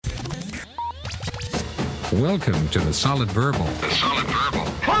Welcome to the Solid Verbal. The Solid Verbal.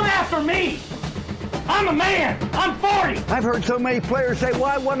 Come after me! I'm a man! I'm 40! I've heard so many players say, well,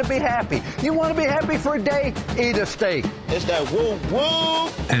 I want to be happy. You want to be happy for a day? Eat a steak. It's that woo-woo.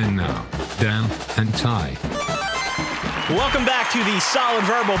 And now, Dan and Ty. Welcome back to the Solid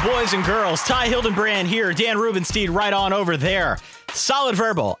Verbal, boys and girls. Ty Hildenbrand here, Dan Rubenstein right on over there.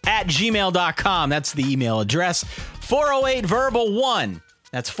 solidverbal@gmail.com. That's the email address. 408-VERBAL-1.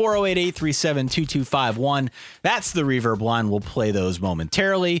 That's 408-837-2251. That's the reverb line. We'll play those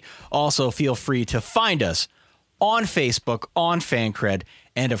momentarily. Also, feel free to find us on Facebook, on FanCred,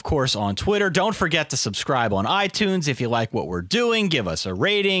 and of course on Twitter. Don't forget to subscribe on iTunes if you like what we're doing. Give us a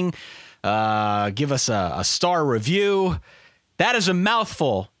rating. Give us a star review. That is a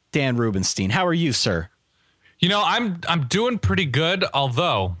mouthful, Dan Rubenstein. How are you, sir? You know, I'm doing pretty good,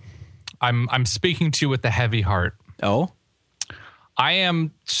 although I'm speaking to you with a heavy heart. Oh? I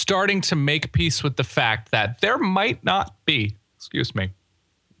am starting to make peace with the fact that there might not be, excuse me.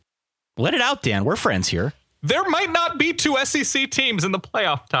 Let it out, Dan. We're friends here. There might not be two SEC teams in the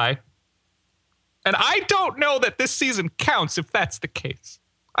playoff, Ty. And I don't know that this season counts if that's the case.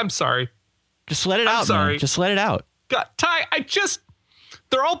 I'm sorry. Just let it out, sorry. man. Just let it out. God, Ty,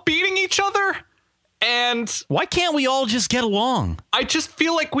 they're all beating each other. And why can't we all just get along? I just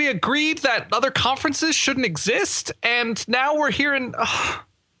feel like we agreed that other conferences shouldn't exist. And now we're hearing, I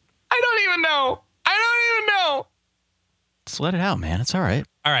don't even know. Just let it out, man. It's all right.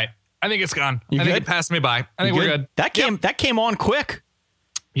 All right. I think it's gone. You I think good? it passed me by. I think we're good. That came on quick.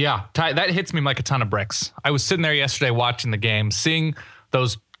 Yeah. Ty, that hits me like a ton of bricks. I was sitting there yesterday watching the game, seeing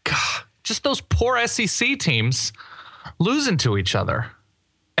those poor SEC teams losing to each other.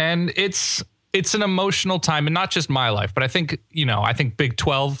 And it's an emotional time, and not just my life, but I think Big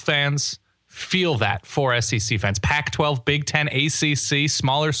 12 fans feel that for SEC fans. Pac-12, Big 10, ACC,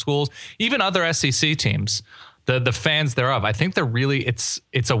 smaller schools, even other SEC teams, the fans thereof. I think they're really it's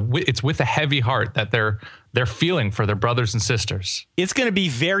with a heavy heart that they're feeling for their brothers and sisters. It's going to be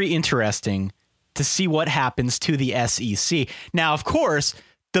very interesting to see what happens to the SEC. Now, of course,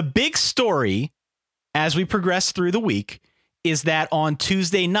 the big story as we progress through the week is that on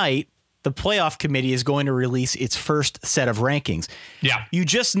Tuesday night, the playoff committee is going to release its first set of rankings. Yeah. You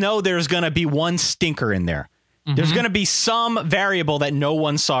just know there's going to be one stinker in there. Mm-hmm. There's going to be some variable that no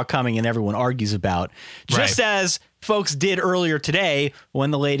one saw coming and everyone argues about. Just as folks did earlier today when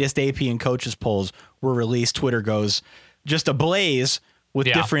the latest AP and coaches polls were released. Twitter goes just ablaze with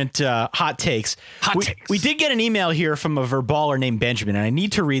different hot takes. We did get an email here from a verballer named Benjamin, and I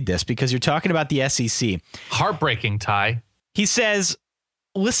need to read this because you're talking about the SEC. Heartbreaking, Ty. He says,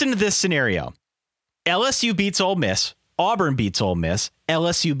 listen to this scenario. LSU beats Ole Miss. Auburn beats Ole Miss.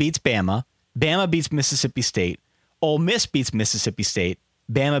 LSU beats Bama. Bama beats Mississippi State. Ole Miss beats Mississippi State.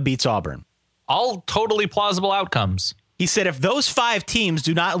 Bama beats Auburn. All totally plausible outcomes. He said if those 5 teams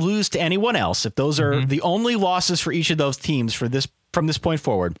do not lose to anyone else, if those are the only losses for each of those teams from this point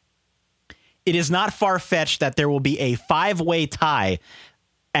forward, it is not far-fetched that there will be a 5-way tie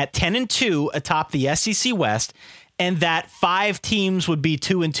at 10-2 atop the SEC West, and that 5 teams would be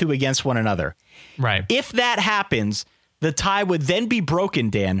 2-2 against one another. Right. If that happens, the tie would then be broken,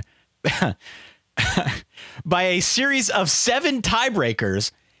 Dan, by a series of 7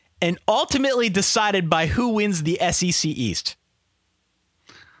 tiebreakers and ultimately decided by who wins the SEC East.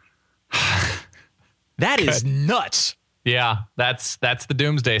 That is nuts. Yeah, that's the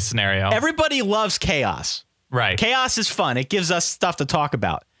doomsday scenario. Everybody loves chaos. Right. Chaos is fun. It gives us stuff to talk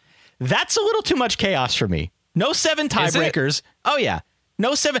about. That's a little too much chaos for me. No 7 tiebreakers. Oh, yeah.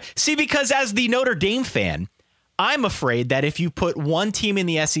 No 7. See, because as the Notre Dame fan, I'm afraid that if you put one team in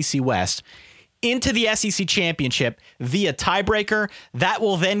the SEC West into the SEC championship via tiebreaker, that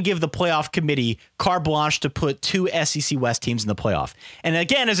will then give the playoff committee carte blanche to put 2 SEC West teams in the playoff. And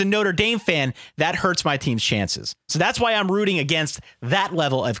again, as a Notre Dame fan, that hurts my team's chances. So that's why I'm rooting against that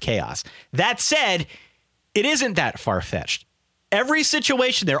level of chaos. That said, it isn't that far-fetched. Every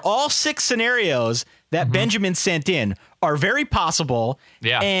situation there, all 6 scenarios that Benjamin sent in are very possible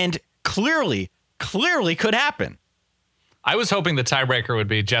and clearly could happen. I was hoping the tiebreaker would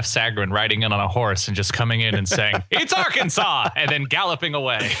be Jeff Sagarin riding in on a horse and just coming in and saying, it's Arkansas, and then galloping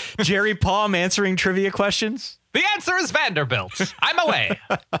away. Jerry Palm answering trivia questions. The answer is Vanderbilt. I'm away.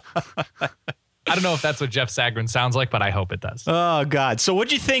 I don't know if that's what Jeff Sagarin sounds like, but I hope it does. Oh, God. So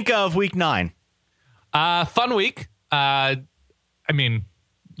what'd you think of week 9? Fun week. I mean,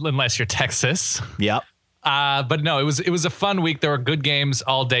 unless you're Texas. Yep. But no, it was a fun week. There were good games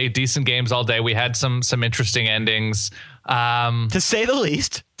all day, decent games all day. We had some interesting endings. To say the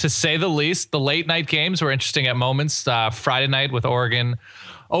least. The late night games were interesting at moments. Friday night with Oregon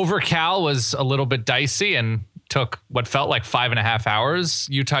Over Cal was a little bit dicey and took what felt like 5.5 hours.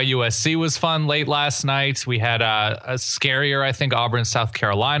 Utah USC was fun late last night. We had a scarier, I think, Auburn South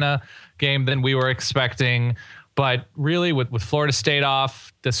Carolina game than we were expecting. But really, with Florida State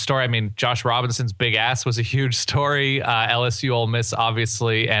off, the story, I mean, Josh Robinson's big ass was a huge story. LSU Ole Miss,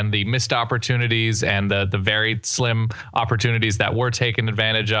 obviously, and the missed opportunities and the very slim opportunities that were taken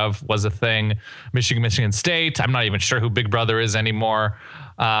advantage of was a thing. Michigan State, I'm not even sure who Big Brother is anymore.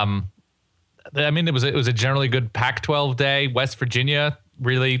 I mean, it was a generally good Pac-12 day. West Virginia,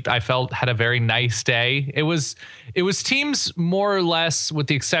 really, I felt, had a very nice day. It was teams more or less, with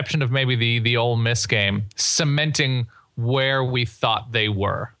the exception of maybe the Ole Miss game, cementing where we thought they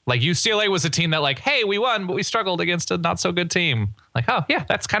were. Like UCLA was a team that, like, hey, we won, but we struggled against a not so good team. Like, oh yeah,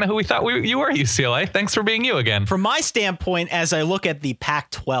 that's kind of who we thought you were, UCLA. Thanks for being you again. From my standpoint, as I look at the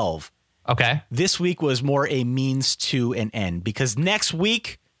Pac-12, okay, this week was more a means to an end, because next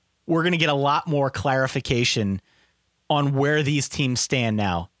week we're going to get a lot more clarification on where these teams stand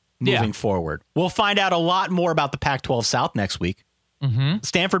now moving forward. We'll find out a lot more about the Pac-12 South next week. Mm-hmm.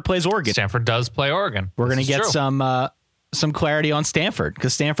 Stanford plays Oregon. Stanford does play Oregon. We're going to get some clarity on Stanford,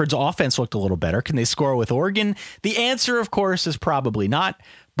 because Stanford's offense looked a little better. Can they score with Oregon? The answer, of course, is probably not,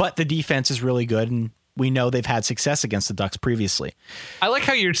 but the defense is really good, and we know they've had success against the Ducks previously. I like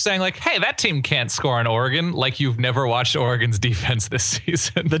how you're saying, like, hey, that team can't score on Oregon, like you've never watched Oregon's defense this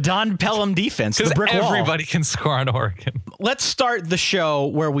season. The Don Pelham defense, the brick wall. Everybody can score on Oregon. Let's start the show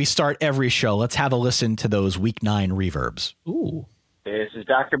where we start every show. Let's have a listen to those Week 9 reverbs. Ooh. This is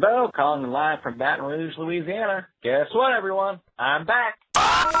Dr. Bo calling live from Baton Rouge, Louisiana. Guess what, everyone? I'm back.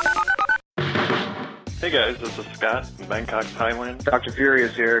 Hey guys, this is Scott from Bangkok, Thailand. Dr.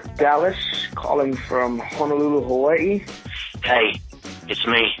 Furious here. Dallas, calling from Honolulu, Hawaii. Hey, it's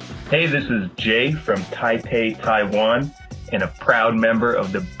me. Hey, this is Jay from Taipei, Taiwan, and a proud member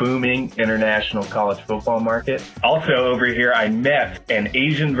of the booming international college football market. Also over here, I met an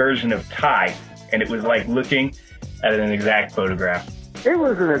Asian version of Thai, and it was like looking at an exact photograph. It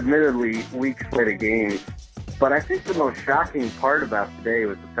was an admittedly weak slate of games, but I think the most shocking part about today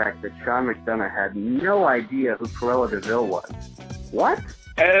was the fact that Sean McDonough had no idea who Cruella DeVille was. What?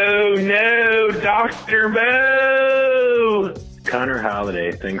 Oh no, Dr. Bo! Connor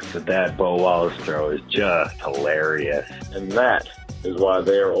Halliday thinks that Bo Wallace throw is just hilarious. And that is why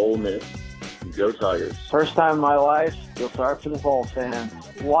they are Ole Miss. Go Tigers. First time in my life, feel sorry for the Vols fans.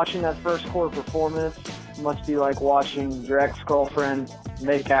 Watching that first quarter performance must be like watching your ex-girlfriend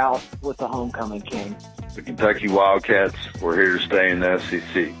make out with the homecoming king. The Kentucky Wildcats, we're here to stay in the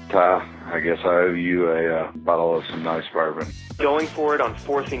SEC. Ty, I guess I owe you a bottle of some nice bourbon. Going for it on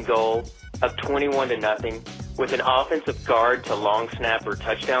 4th and goal, up 21-0, with an offensive guard to long snap or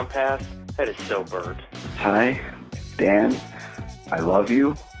touchdown pass, that is so bird. Ty, Dan, I love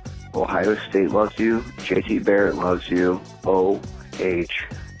you. Ohio State loves you. JT Barrett loves you. OHIO.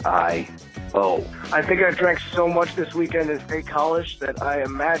 I think I drank so much this weekend in State College that I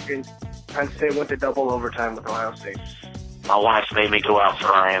imagined Penn State went to double overtime with Ohio State. My wife made me go out for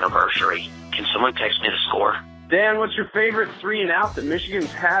our anniversary. Can someone text me the score? Dan, what's your favorite 3-and-out that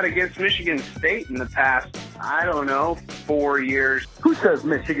Michigan's had against Michigan State in the past, I don't know, 4 years? Who says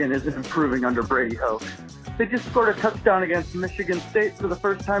Michigan isn't improving under Brady Hoke? They just scored a touchdown against Michigan State for the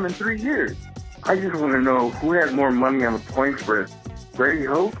first time in 3 years. I just want to know who had more money on the point spread, Brady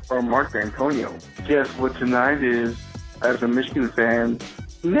Hoke or Mark D'Antonio? Guess what tonight is, as a Michigan fan,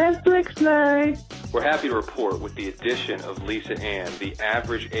 Netflix night. We're happy to report with the addition of Lisa Ann, the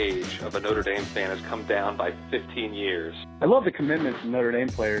average age of a Notre Dame fan has come down by 15 years. I love the commitment from Notre Dame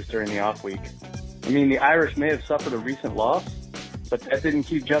players during the off week. I mean, the Irish may have suffered a recent loss, but that didn't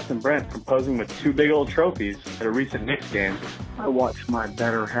keep Justin Brent from posing with 2 big old trophies at a recent Knicks game. I watched my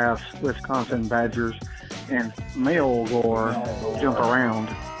better half's Wisconsin Badgers and Mail Gore jump around.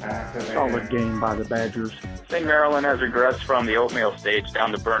 Solid game by the Badgers. St. Maryland has regressed from the oatmeal stage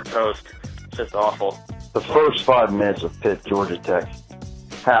down to burnt toast. It's just awful. The first 5 minutes of Pitt, Georgia Tech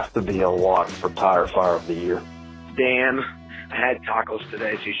have to be a lock for Tire Fire of the Year. Dan, I had tacos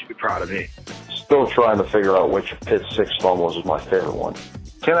today, so you should be proud of me. Still trying to figure out which of Pitt's 6 fumbles was my favorite one.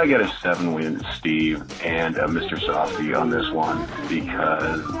 Can I get a 7-win Steve and a Mr. Softy on this one?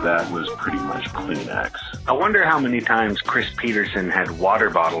 Because that was pretty much Kleenex. I wonder how many times Chris Peterson had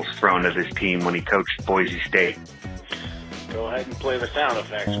water bottles thrown at his team when he coached Boise State. Go ahead and play the sound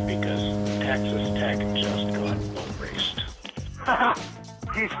effects because Texas Tech just got erased.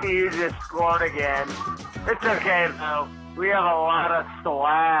 TCU just scored again. It's okay, though. We have a lot of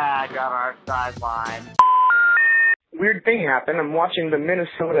swag on our sideline. Weird thing happened. I'm watching the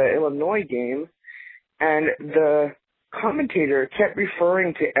Minnesota-Illinois game, and the commentator kept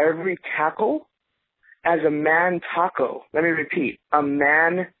referring to every tackle as a man taco. Let me repeat, a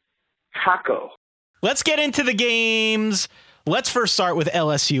man taco. Let's get into the games. Let's first start with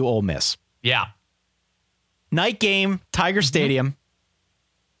LSU Ole Miss. Yeah. Night game, Tiger Stadium.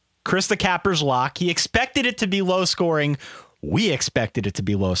 Chris the Capper's lock. He expected it to be low scoring. We expected it to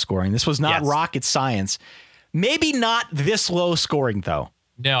be low scoring. This was not rocket science. Maybe not this low scoring, though.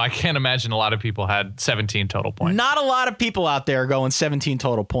 No, I can't imagine a lot of people had 17 total points. Not a lot of people out there going 17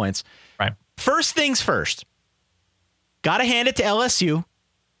 total points. Right. First things first. Got to hand it to LSU.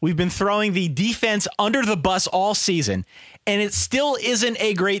 We've been throwing the defense under the bus all season, and it still isn't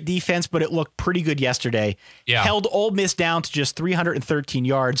a great defense, but it looked pretty good yesterday. Yeah. Held Ole Miss down to just 313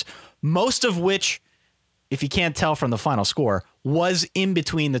 yards, most of which, if you can't tell from the final score, was in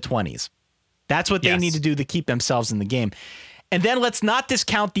between the 20s. That's what they need to do to keep themselves in the game. And then let's not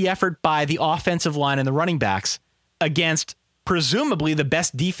discount the effort by the offensive line and the running backs against presumably the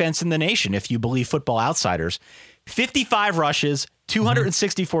best defense in the nation, if you believe Football Outsiders. 55 rushes,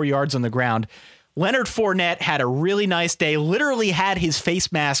 264 yards on the ground. Leonard Fournette had a really nice day, literally had his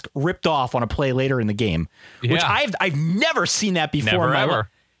face mask ripped off on a play later in the game, which I've never seen that before. Never, ever.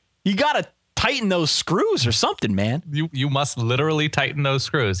 You got to tighten those screws or something, man. You must literally tighten those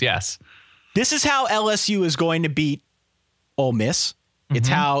screws, yes. This is how LSU is going to beat Ole Miss. It's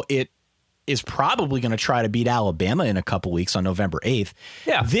how it is probably going to try to beat Alabama in a couple weeks on November 8th.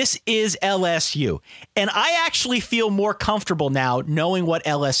 Yeah. This is LSU. And I actually feel more comfortable now knowing what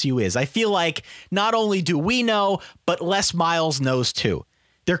LSU is. I feel like not only do we know, but Les Miles knows too.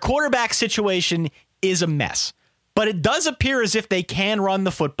 Their quarterback situation is a mess. But it does appear as if they can run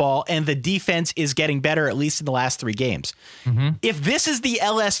the football and the defense is getting better, at least in the last 3 games. If this is the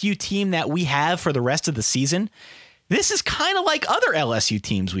LSU team that we have for the rest of the season, this is kind of like other LSU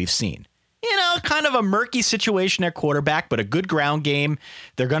teams we've seen. You know, kind of a murky situation at quarterback, but a good ground game.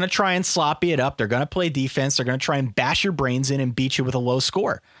 They're going to try and sloppy it up. They're going to play defense. They're going to try and bash your brains in and beat you with a low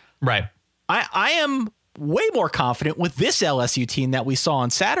score. Right. I am way more confident with this LSU team that we saw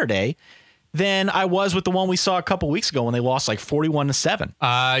on Saturday than I was with the one we saw a couple weeks ago when they lost like 41-7.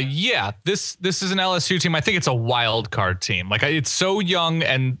 Yeah, this is an LSU team. I think it's a wild card team. Like, it's so young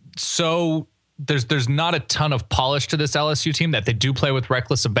and so there's not a ton of polish to this LSU team, that they do play with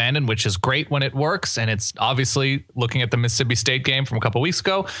reckless abandon, which is great when it works. And it's obviously, looking at the Mississippi State game from a couple weeks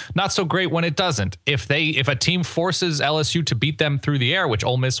ago, not so great when it doesn't. If a team forces LSU to beat them through the air, which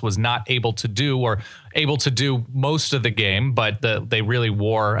Ole Miss was not able to do, or able to do most of the game, but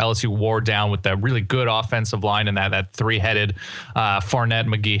LSU wore down with that really good offensive line and that 3-headed Fournette,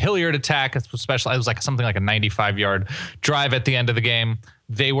 McGee, Hilliard attack. Especially, it was like something like a 95-yard drive at the end of the game.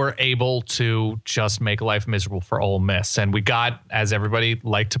 They were able to just make life miserable for Ole Miss. And we got, as everybody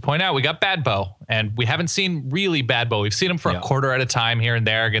liked to point out, we got Bad Bo. And we haven't seen really Bad Bo. We've seen him for a quarter at a time here and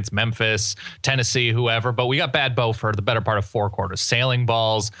there against Memphis, Tennessee, whoever. But we got Bad Bo for the better part of 4 quarters. Sailing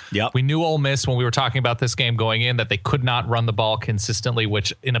balls. Yep. We knew Ole Miss, when we were talking about this game going in, that they could not run the ball consistently,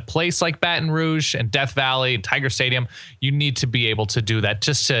 which in a place like Baton Rouge and Death Valley, Tiger Stadium, you need to be able to do that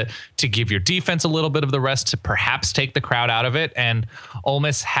just to give your defense a little bit of the rest, to perhaps take the crowd out of it. And Ole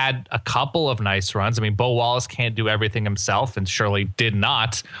Miss had a couple of nice runs. I mean, Bo Wallace can't do everything himself, and surely did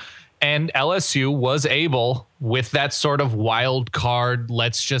not. And LSU was able, with that sort of wild card,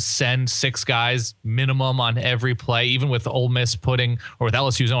 let's just send 6 guys minimum on every play, even with Ole Miss with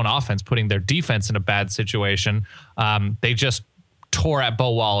LSU's own offense putting their defense in a bad situation. They just tore at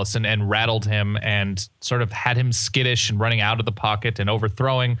Bo Wallace and rattled him and sort of had him skittish and running out of the pocket and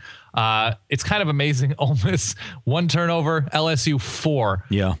overthrowing. It's kind of amazing. Ole Miss 1 turnover, LSU 4.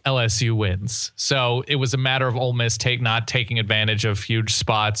 Yeah. LSU wins. So it was a matter of Ole Miss not taking advantage of huge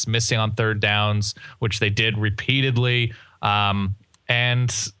spots, missing on 3rd downs, which they did repeatedly. And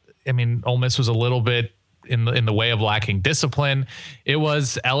I mean, Ole Miss was a little bit in the way of lacking discipline. It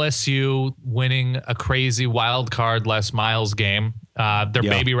was LSU winning a crazy wild card Les Miles game. They're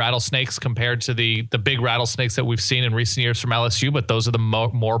baby rattlesnakes compared to the big rattlesnakes that we've seen in recent years from LSU, but those are the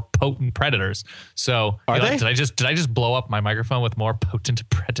more potent predators. So are they? Did I just blow up my microphone with more potent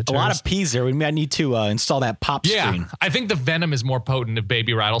predators? A lot of P's there. We might need to install that pop screen. I think the venom is more potent of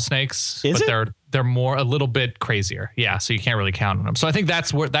baby rattlesnakes, they're more a little bit crazier. Yeah, so you can't really count on them. So I think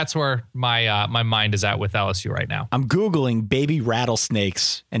that's where my my mind is at with LSU right now. I'm Googling baby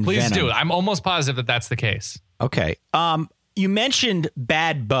rattlesnakes and Please venom. do. I'm almost positive that that's the case. Okay. You mentioned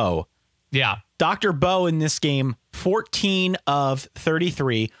Bad Bo. Yeah. Dr. Bo in this game, 14 of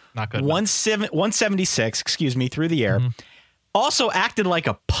 33. Not good. 176, through the air. Also acted like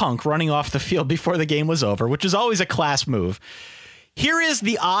a punk running off the field before the game was over, which is always a class move. Here is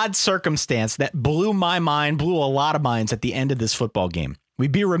the odd circumstance that blew my mind, blew a lot of minds at the end of this football game.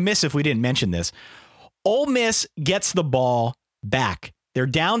 We'd be remiss if we didn't mention this. Ole Miss gets the ball back. They're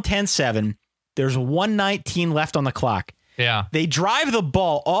down 10-7. There's 1:19 left on the clock. Yeah. They drive the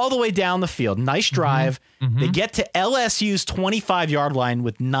ball all the way down the field. Nice drive. They get to LSU's 25-yard line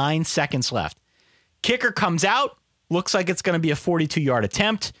with 9 seconds left. Kicker comes out. Looks like it's going to be a 42-yard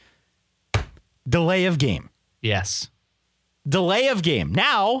attempt. Delay of game. Yes. Delay of game.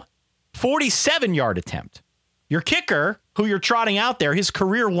 Now, 47-yard attempt. Your kicker, who you're trotting out there, his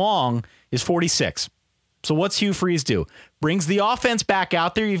career long is 46. So what's Hugh Freeze do? Brings the offense back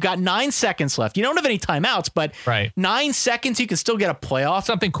out there. You've got 9 seconds left. You don't have any timeouts, but 9 seconds, you can still get a playoff.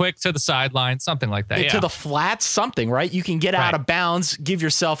 Something quick to the sideline, something like that. To the flats, something, right? You can get out of bounds, give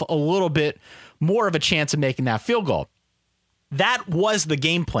yourself a little bit more of a chance of making that field goal. That was the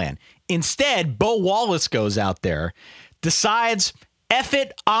game plan. Instead, Bo Wallace goes out there, decides, F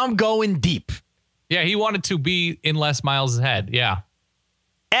it, I'm going deep. Yeah, he wanted to be in Les Miles' head. Yeah.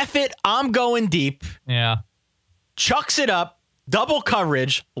 F it, I'm going deep. Yeah. Chucks it up, double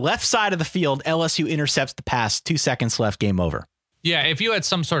coverage, left side of the field. LSU intercepts the pass, 2 seconds left, game over. Yeah, if you had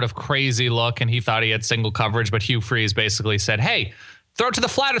some sort of crazy look and he thought he had single coverage, but Hugh Freeze basically said, hey, throw it to the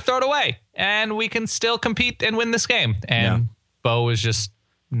flat or throw it away, and we can still compete and win this game. And Bo was just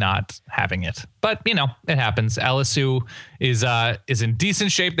not having it. But, you know, it happens. LSU is in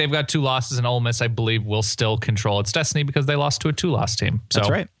decent shape. They've got 2 losses, and Ole Miss, I believe, will still control its destiny because they lost to a 2-loss team. So, that's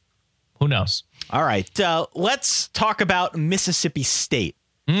right. Who knows? All right. Let's talk about Mississippi State.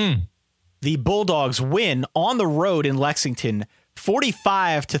 The Bulldogs win on the road in Lexington,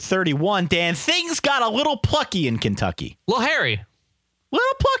 45-31. Dan, things got a little plucky in Kentucky. Little hairy.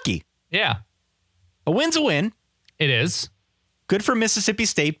 Little plucky. Yeah. A win's a win. It is. Good for Mississippi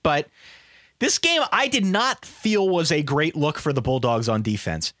State, but this game I did not feel was a great look for the Bulldogs on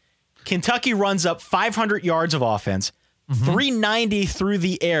defense. Kentucky runs up 500 yards of offense, 390 through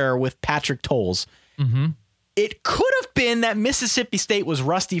the air with Patrick Tolles. It could have been that Mississippi State was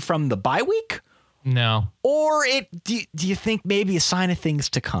rusty from the bye week. No. Or do you think maybe a sign of things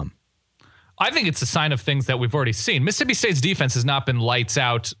to come? I think it's a sign of things that we've already seen. Mississippi State's defense has not been lights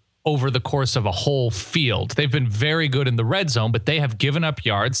out over the course of a whole field. They've been very good in the red zone, but they have given up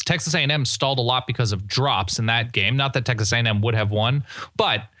yards. Texas A&M stalled a lot because of drops in that game. Not that Texas A&M would have won,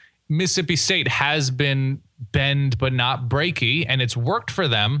 but Mississippi State has been bend but not breaky, and it's worked for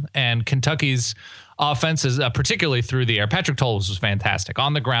them. And Kentucky's offense is particularly through the air. Patrick Tolles was fantastic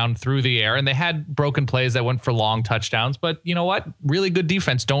on the ground, through the air, and they had broken plays that went for long touchdowns. But you know what? Really good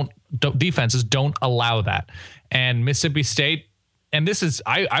defenses don't allow that. And Mississippi State, and this is,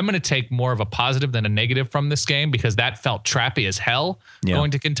 I'm going to take more of a positive than a negative from this game because that felt trappy as hell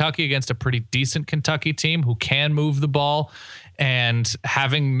going to Kentucky against a pretty decent Kentucky team who can move the ball, and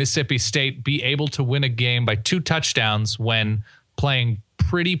having Mississippi State be able to win a game by 2 touchdowns when playing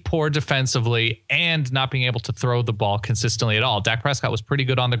pretty poor defensively and not being able to throw the ball consistently at all. Dak Prescott was pretty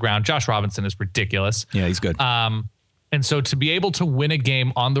good on the ground. Josh Robinson is ridiculous. Yeah, he's good. And so to be able to win a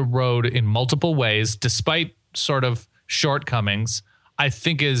game on the road in multiple ways, despite sort of shortcomings, I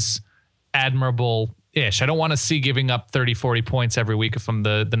think is admirable-ish. I don't want to see giving up 30, 40 points every week from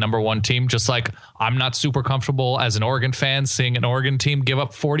the number one team, just like I'm not super comfortable as an Oregon fan seeing an Oregon team give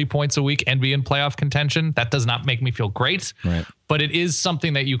up 40 points a week and be in playoff contention. That does not make me feel great, but it is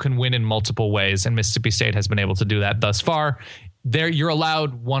something that you can win in multiple ways, and Mississippi State has been able to do that thus far. You're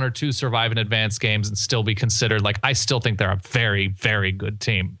allowed 1 or 2 survive in advanced games and still be considered. Like, I still think they're a very, very good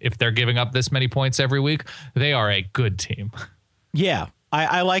team. If they're giving up this many points every week, they are a good team. Yeah,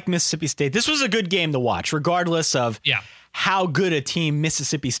 I like Mississippi State. This was a good game to watch, regardless of how good a team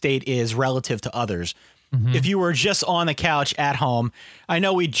Mississippi State is relative to others. If you were just on the couch at home, I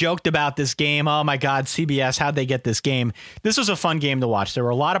know we joked about this game. Oh my God, CBS, how'd they get this game? This was a fun game to watch. There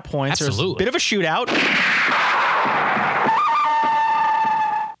were a lot of points. Absolutely. There was a bit of a shootout.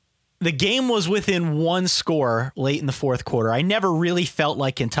 The game was within 1 score late in the fourth quarter. I never really felt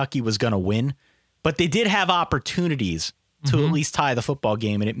like Kentucky was going to win, but they did have opportunities to at least tie the football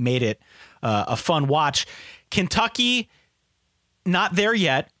game, and it made it a fun watch. Kentucky, not there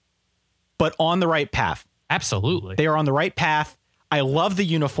yet, but on the right path. Absolutely. They are on the right path. I love the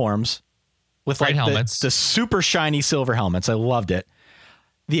uniforms with like helmets. The super shiny silver helmets. I loved it.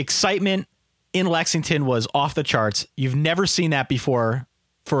 The excitement in Lexington was off the charts. You've never seen that before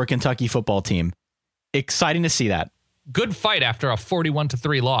for a Kentucky football team. Exciting to see that. Good fight after a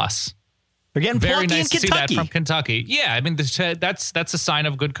 41-3 loss. They're getting very plucky nice in to see that Kentucky. from Kentucky. Yeah, I mean that's a sign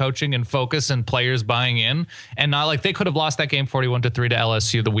of good coaching and focus and players buying in, and not like they could have lost that game 41-3 to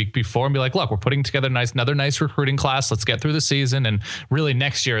LSU the week before and be like, look, we're putting together another nice recruiting class. Let's get through the season, and really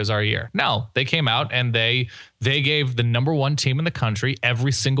next year is our year. No, they came out and they gave the number one team in the country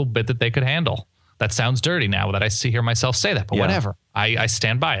every single bit that they could handle. That sounds dirty now that I hear myself say that, but whatever. I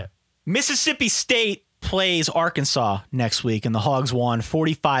stand by it. Mississippi State plays Arkansas next week, and the Hogs won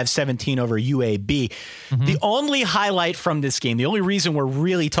 45-17 over UAB. The only highlight from this game, the only reason we're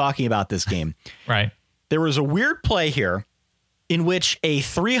really talking about this game, right? There was a weird play here in which a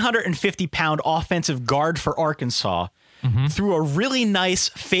 350-pound offensive guard for Arkansas threw a really nice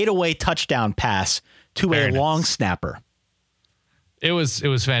fadeaway touchdown pass to a long snapper. It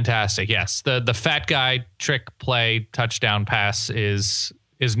was fantastic. Yes, the fat guy trick play touchdown pass is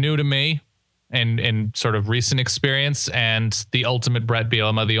new to me. And sort of recent experience, and the ultimate Brett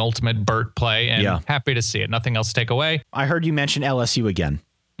Bielema, the ultimate Burt play, and happy to see it. Nothing else to take away. I heard you mention LSU again.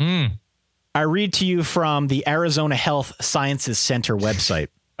 I read to you from the Arizona Health Sciences Center website.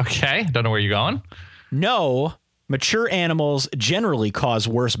 Okay, don't know where you're going. No, mature animals generally cause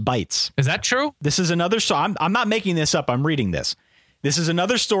worse bites. Is that true? This is another. So I'm not making this up. I'm reading this. This is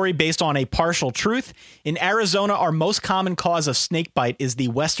another story based on a partial truth. In Arizona, our most common cause of snake bite is the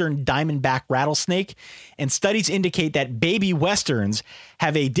western diamondback rattlesnake, and studies indicate that baby westerns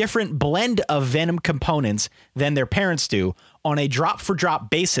have a different blend of venom components than their parents do. On a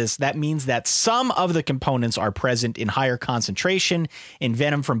drop-for-drop basis, that means that some of the components are present in higher concentration in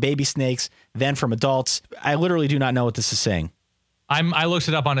venom from baby snakes than from adults. I literally do not know what this is saying. I looked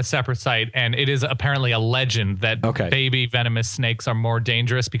it up on a separate site, and it is apparently a legend that baby venomous snakes are more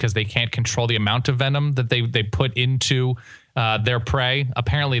dangerous because they can't control the amount of venom that they put into their prey.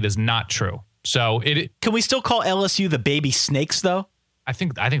 Apparently, it is not true. So can we still call LSU the baby snakes, though? I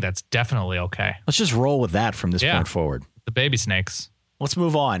think that's definitely okay. Let's just roll with that from this point forward. The baby snakes. Let's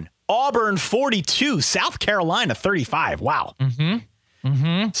move on. Auburn 42, South Carolina 35. Wow.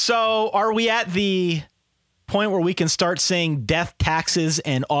 So are we at the point where we can start saying death, taxes,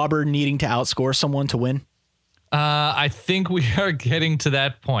 and Auburn needing to outscore someone to win? I think we are getting to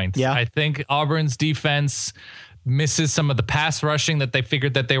that point. Yeah. I think Auburn's defense misses some of the pass rushing that they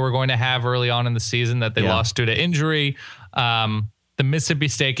figured that they were going to have early on in the season that they lost due to injury. The Mississippi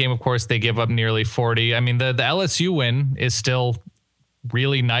State game, of course, they give up nearly 40. I mean, the LSU win is still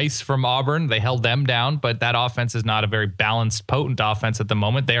really nice from Auburn. They held them down, but that offense is not a very balanced, potent offense at the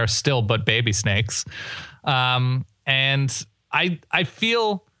moment. They are still but baby snakes. And I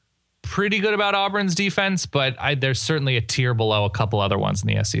feel pretty good about Auburn's defense, but there's certainly a tier below a couple other ones in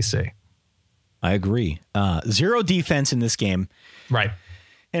the SEC. I agree. Zero defense in this game. Right.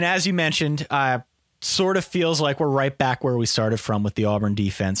 And as you mentioned, sort of feels like we're right back where we started from with the Auburn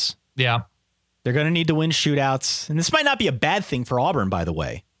defense. Yeah. They're going to need to win shootouts. And this might not be a bad thing for Auburn, by the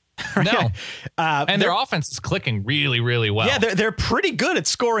way. No. And their offense is clicking really, really well. Yeah, they're pretty good at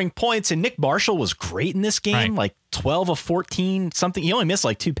scoring points. And Nick Marshall was great in this game, like 12 of 14, something. He only missed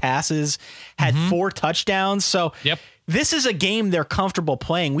like 2 passes, had 4 touchdowns. So this is a game they're comfortable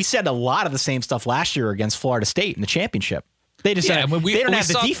playing. We said a lot of the same stuff last year against Florida State in the championship. They just they don't have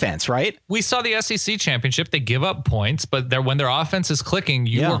the defense, right? We saw the SEC championship. They give up points, but when their offense is clicking,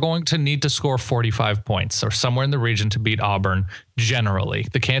 you are going to need to score 45 points or somewhere in the region to beat Auburn generally.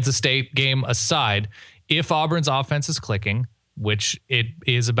 The Kansas State game aside, if Auburn's offense is clicking, which it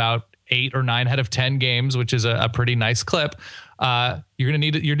is about 8 or 9 out of 10 games, which is a pretty nice clip, you're going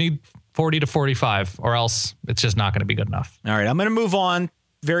to need 40 to 45 or else it's just not going to be good enough. All right, I'm going to move on.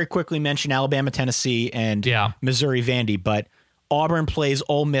 Very quickly mention Alabama, Tennessee, and Missouri, Vandy, but Auburn plays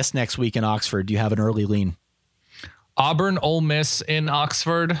Ole Miss next week in Oxford. Do you have an early lean? Auburn, Ole Miss in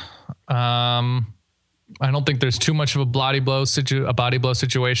Oxford. I don't think there's too much of a body blow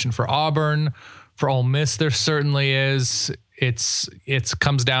situation for Auburn. For Ole Miss, there certainly is. It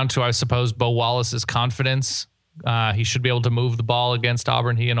comes down to, I suppose, Bo Wallace's confidence. He should be able to move the ball against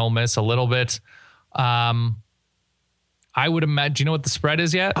Auburn. He and Ole Miss a little bit. I would imagine. Do you know what the spread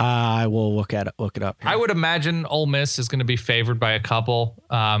is yet? I will look it up here. I would imagine Ole Miss is going to be favored by a couple,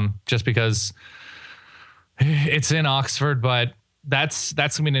 just because it's in Oxford. But that's going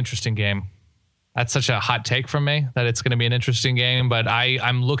to be an interesting game. That's such a hot take from me that it's going to be an interesting game. But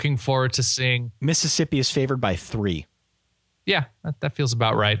I'm looking forward to seeing. Mississippi is favored by 3. Yeah, that feels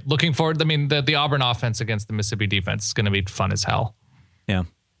about right. Looking forward. I mean, the Auburn offense against the Mississippi defense is going to be fun as hell. Yeah.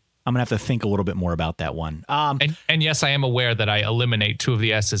 I'm going to have to think a little bit more about that one. And yes, I am aware that I eliminate 2 of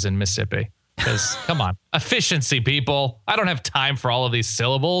the S's in Mississippi. Because, come on, efficiency, people. I don't have time for all of these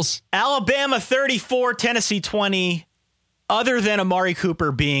syllables. Alabama 34, Tennessee 20. other than Amari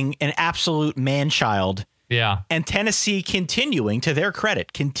Cooper being an absolute man-child. Yeah. And Tennessee continuing, to their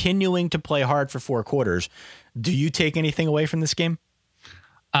credit, continuing to play hard for 4 quarters. Do you take anything away from this game?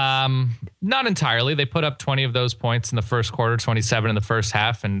 Not entirely. They put up 20 of those points in the first quarter, 27 in the first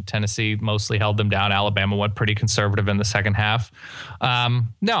half, and Tennessee mostly held them down. Alabama went pretty conservative in the second half.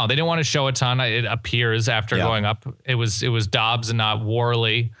 No, they didn't want to show a ton. It appears after going up, it was Dobbs and not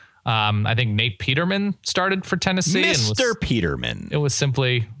Worley. I think Nate Peterman started for Tennessee. Mr. Peterman. It was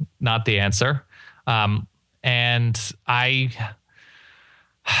simply not the answer. And I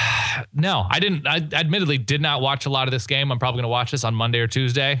admittedly did not watch a lot of this game. I'm probably going to watch this on Monday or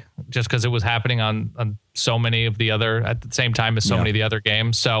Tuesday just because it was happening on so many of the other at the same time as so many of the other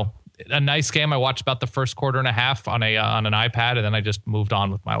games. So a nice game. I watched about the first quarter and a half on an iPad, and then I just moved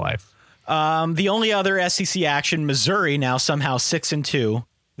on with my life. The only other SEC action, Missouri now somehow 6-2.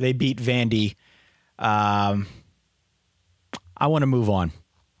 They beat Vandy. I want to move on.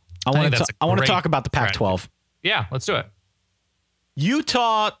 I want to talk about the Pac-12. Yeah, let's do it.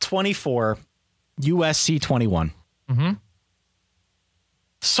 Utah 24, USC 21. Mm-hmm.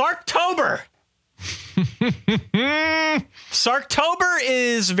 Sarktober. Sarktober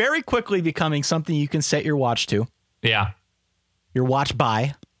is very quickly becoming something you can set your watch to. Yeah. Your watch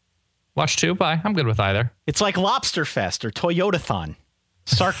by. Watch to by. I'm good with either. It's like Lobster Fest or Toyotathon.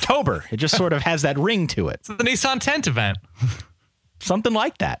 Sarktober. It just sort of has that ring to it. It's the Nissan Tent event. Something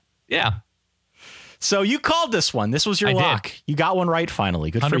like that. Yeah. So you called this one. This was your lock. Did. You got one right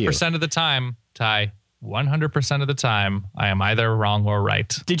finally. Good for you. 100% of the time, Ty. 100% of the time, I am either wrong or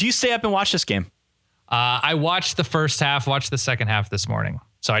right. Did you stay up and watch this game? I watched the first half, watched the second half this morning.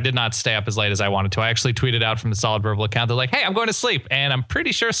 So I did not stay up as late as I wanted to. I actually tweeted out from the Solid Verbal account. They're like, hey, I'm going to sleep. And I'm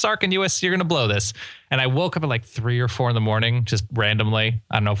pretty sure Sark and USC are going to blow this. And I woke up at like 3 or 4 in the morning, just randomly.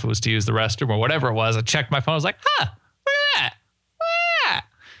 I don't know if it was to use the restroom or whatever it was. I checked my phone. I was like, look at that.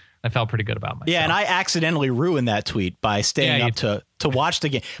 I felt pretty good about myself. Yeah, and I accidentally ruined that tweet by staying up to watch the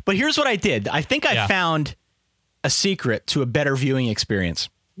game. But here's what I did. I think I found a secret to a better viewing experience.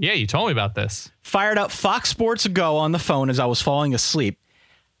 Yeah, you told me about this. Fired up Fox Sports Go on the phone as I was falling asleep.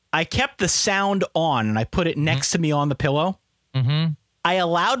 I kept the sound on and I put it next to me on the pillow. Mm-hmm. I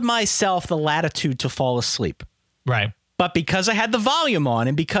allowed myself the latitude to fall asleep. Right. But because I had the volume on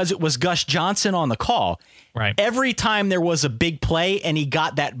and because it was Gus Johnson on the call, right, every time there was a big play and he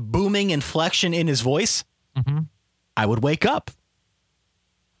got that booming inflection in his voice, I would wake up.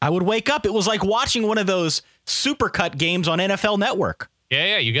 It was like watching one of those supercut games on NFL Network.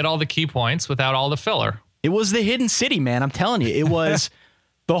 Yeah. You get all the key points without all the filler. It was the hidden city, man. I'm telling you. It was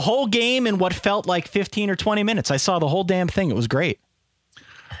the whole game in what felt like 15 or 20 minutes. I saw the whole damn thing. It was great.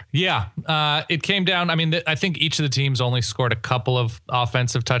 Yeah, it came down. I mean, I think each of the teams only scored a couple of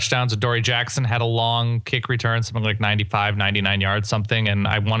offensive touchdowns. Adoree Jackson had a long kick return, something like 95, 99 yards, something. And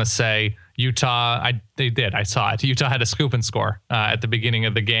I want to say Utah, I saw it. Utah had a scoop and score at the beginning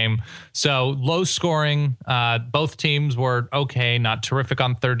of the game. So low scoring. Both teams were okay, not terrific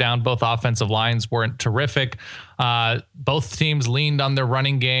on third down. Both offensive lines weren't terrific. Both teams leaned on their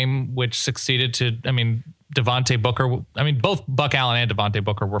running game, which succeeded to, Devontae Booker. Both Buck Allen and Devontae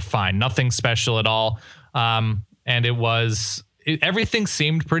Booker were fine. Nothing special at all. And everything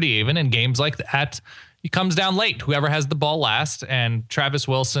seemed pretty even in games like that. He comes down late, whoever has the ball last. And Travis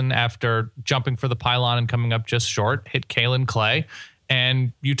Wilson, after jumping for the pylon and coming up just short, hit Kalen Clay,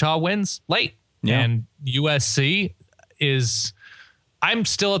 and Utah wins late. Yeah. And USC is, I'm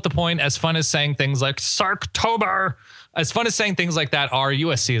still at the point, as fun as saying things like Sarktober, as fun as saying things like that are,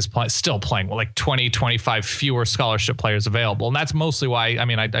 USC is still playing with like 20, 25 fewer scholarship players available. And that's mostly why,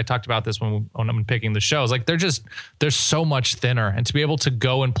 I talked about this when I'm picking the shows. Like they're so much thinner. And to be able to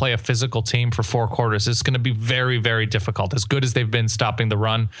go and play a physical team for 4 quarters is going to be very, very difficult, as good as they've been stopping the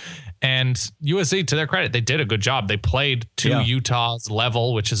run. And USC, to their credit, they did a good job. They played to Utah's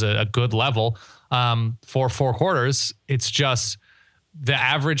level, which is a good level, for 4 quarters. It's just, the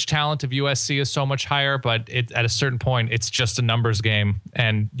average talent of USC is so much higher, but at a certain point, it's just a numbers game,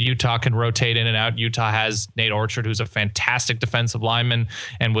 and Utah can rotate in and out. Utah has Nate Orchard, who's a fantastic defensive lineman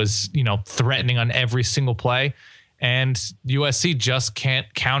and was, threatening on every single play. And USC just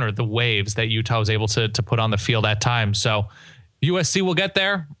can't counter the waves that Utah was able to put on the field at times. So USC will get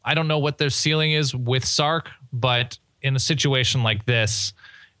there. I don't know what their ceiling is with Sark, but in a situation like this,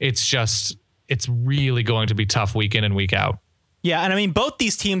 it's really going to be tough week in and week out. Yeah, and both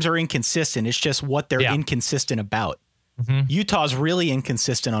these teams are inconsistent. It's just what they're inconsistent about. Mm-hmm. Utah's really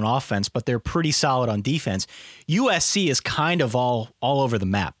inconsistent on offense, but they're pretty solid on defense. USC is kind of all over the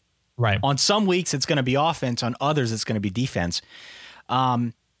map. Right. On some weeks, it's going to be offense. On others, it's going to be defense.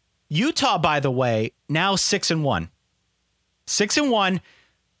 Utah, by the way, now 6-1. 6-1.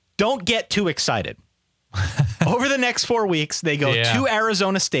 Don't get too excited. Over the next 4 weeks, they go to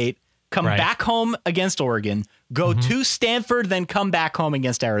Arizona State, come back home against Oregon, go to Stanford, then come back home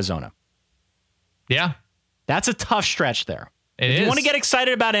against Arizona. Yeah. That's a tough stretch there. If you want to get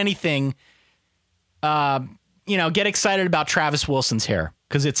excited about anything, get excited about Travis Wilson's hair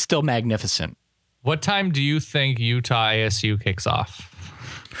because it's still magnificent. What time do you think Utah ASU kicks off?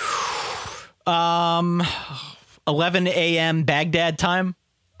 11 a.m. Baghdad time?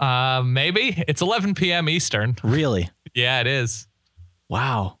 Maybe. It's 11 p.m. Eastern. Really? Yeah, it is.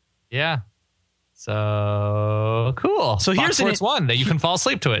 Wow. Yeah. So cool. So here's Fox one that you can fall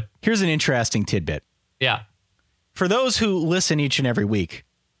asleep to it. Here's an interesting tidbit. Yeah. For those who listen each and every week,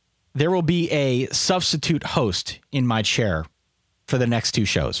 there will be a substitute host in my chair for the next 2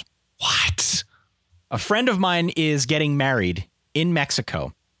 shows. What? A friend of mine is getting married in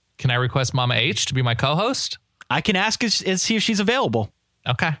Mexico. Can I request Mama H to be my co-host? I can ask and see if she's available.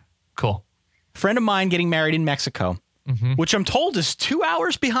 Okay, cool. Friend of mine getting married in Mexico, which I'm told is 2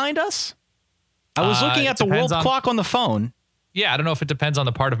 hours behind us. I was looking at the world clock on the phone. Yeah, I don't know if it depends on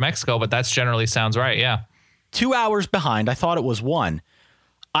the part of Mexico, but that generally sounds right, yeah. 2 hours behind. I thought it was 1.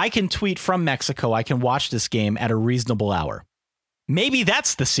 I can tweet from Mexico. I can watch this game at a reasonable hour. Maybe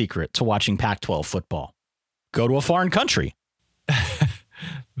that's the secret to watching Pac-12 football. Go to a foreign country.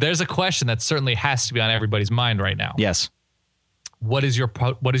 There's a question that certainly has to be on everybody's mind right now. Yes. What is your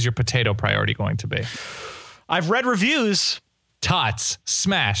potato priority going to be? I've read reviews. Tots,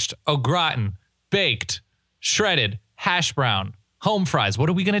 smashed, au gratin, baked, shredded, hash brown, home fries. What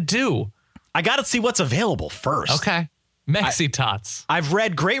are we going to do? I got to see what's available first. Okay. Mexi Tots. I've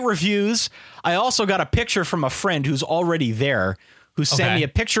read great reviews. I also got a picture from a friend who's already there who sent me a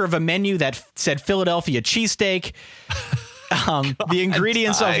picture of a menu that said Philadelphia cheesesteak. The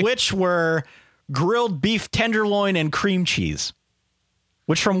ingredients of which were grilled beef tenderloin and cream cheese,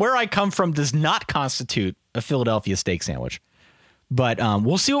 which from where I come from does not constitute a Philadelphia steak sandwich. But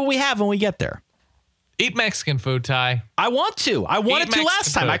we'll see what we have when we get there. Eat Mexican food, Ty. I want to. I wanted to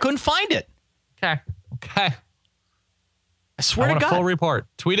last time. I couldn't find it. Okay. I swear to God. I want a full report.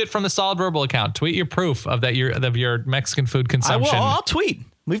 Tweet it from the Solid Verbal account. Tweet your proof of that your Mexican food consumption. I'll tweet.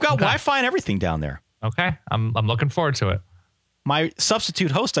 We've got Wi-Fi and everything down there. Okay. I'm looking forward to it. My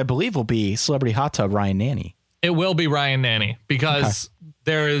substitute host, I believe, will be Celebrity Hot Tub Ryan Nanny. It will be Ryan Nanny because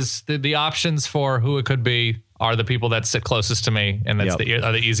there is the options for who it could be are the people that sit closest to me, and that's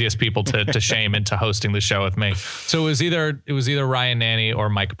are the easiest people to shame into hosting the show with me. So it was either Ryan Nanny or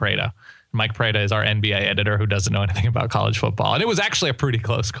Mike Prada. Mike Prada is our NBA editor who doesn't know anything about college football, and it was actually a pretty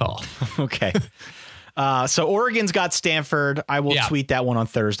close call. Okay. So Oregon's got Stanford. I will tweet that one on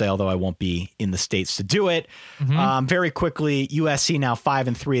Thursday, although I won't be in the States to do it. Very quickly, USC now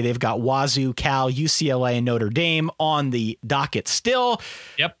 5-3. They've got Wazoo, Cal, UCLA, and Notre Dame on the docket still.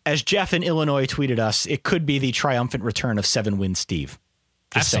 Yep. As Jeff in Illinois tweeted us, it could be the triumphant return of 7-win Steve.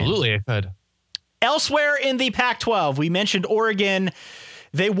 Absolutely, it could. Elsewhere in the Pac-12, we mentioned Oregon.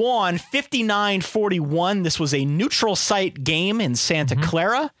 They won 59-41. This was a neutral site game in Santa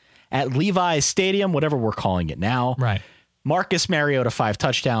Clara at Levi's Stadium, whatever we're calling it now. Right. Marcus Mariota, 5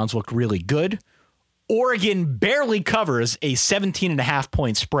 touchdowns, looked really good. Oregon barely covers a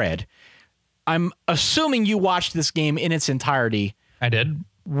 17.5-point spread. I'm assuming you watched this game in its entirety. I did.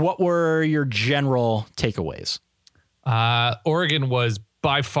 What were your general takeaways? Oregon was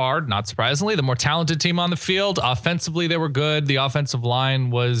by far, not surprisingly, the more talented team on the field. Offensively, they were good. The offensive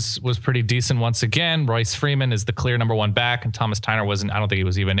line was pretty decent once again. Royce Freeman is the clear number 1 back, and Thomas Tyner wasn't. I don't think he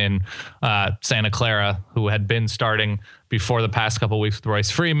was even in Santa Clara, who had been starting before the past couple of weeks with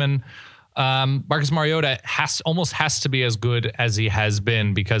Royce Freeman. Marcus Mariota almost has to be as good as he has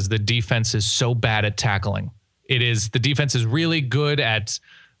been because the defense is so bad at tackling. The defense is really good at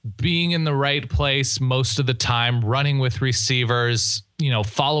being in the right place most of the time, running with receivers,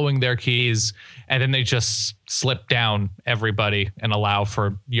 following their keys, and then they just slip down everybody and allow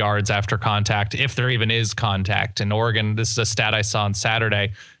for yards after contact, if there even is contact. In Oregon, this is a stat I saw on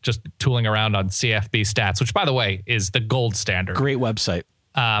Saturday, just tooling around on CFB Stats, which, by the way, is the gold standard. Great website.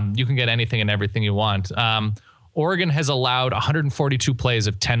 You can get anything and everything you want. Oregon has allowed 142 plays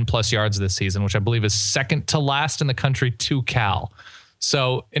of 10-plus yards this season, which I believe is second to last in the country to Cal.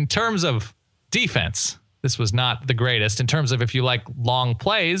 So in terms of defense, this was not the greatest. In terms of if you like long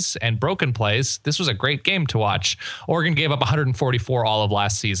plays and broken plays, this was a great game to watch. Oregon gave up 144 all of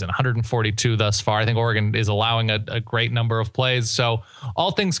last season, 142 thus far. I think Oregon is allowing a great number of plays. So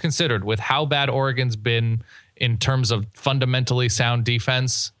all things considered, with how bad Oregon's been in terms of fundamentally sound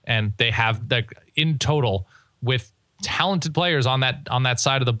defense, and they have in total with talented players on that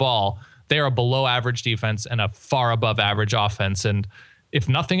side of the ball, They're a below average defense and a far above average offense. And if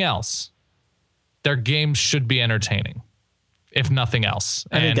nothing else, their games should be entertaining, if nothing else.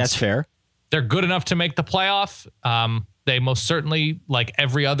 I think that's fair. They're good enough to make the playoff. They most certainly, like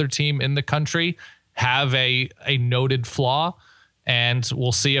every other team in the country, have a noted flaw. And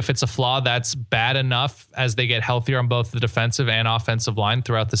we'll see if it's a flaw that's bad enough as they get healthier on both the defensive and offensive line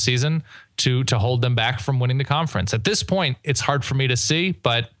throughout the season to hold them back from winning the conference. At this point, it's hard for me to see,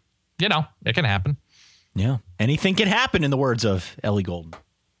 but, it can happen. Yeah. Anything can happen, in the words of Ellie Goulding.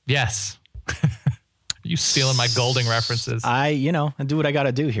 Yes. You stealing my Goulding references. I do what I got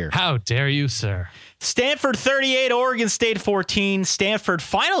to do here. How dare you, sir? Stanford 38, Oregon State 14. Stanford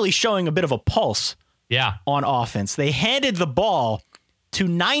finally showing a bit of a pulse. Yeah. On offense. They handed the ball to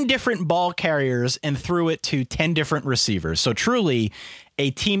 9 different ball carriers and threw it to 10 different receivers. So truly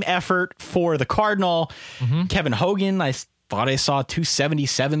a team effort for the Cardinal. Mm-hmm. Kevin Hogan, I thought I saw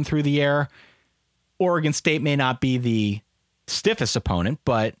 277 through the air. Oregon State may not be the stiffest opponent,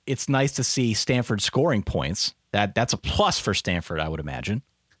 but it's nice to see Stanford scoring points. That's a plus for Stanford, I would imagine.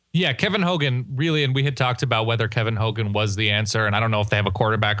 Yeah, Kevin Hogan, really, and we had talked about whether Kevin Hogan was the answer, and I don't know if they have a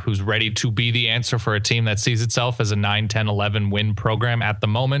quarterback who's ready to be the answer for a team that sees itself as a 9, 10, 11 win program at the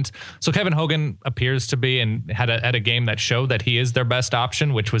moment. So Kevin Hogan appears to be, and had a game that showed that he is their best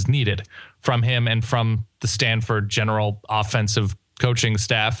option, which was needed from him and from the Stanford general offensive coaching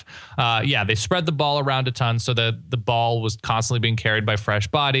staff. They spread the ball around a ton, so the ball was constantly being carried by fresh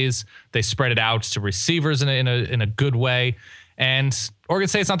bodies. They spread it out to receivers in a good way. And Oregon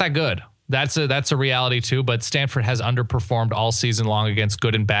State's not that good. That's a reality too, but Stanford has underperformed all season long against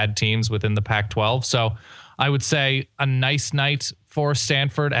good and bad teams within the Pac-12. So I would say a nice night for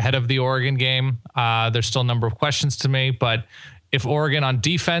Stanford ahead of the Oregon game. There's still a number of questions to me, but if Oregon on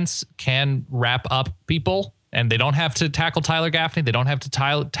defense can wrap up people and they don't have to tackle Tyler Gaffney, they don't have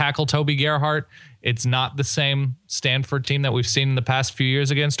to tackle Toby Gerhart, it's not the same Stanford team that we've seen in the past few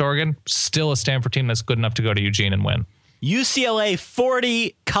years against Oregon. Still a Stanford team that's good enough to go to Eugene and win. UCLA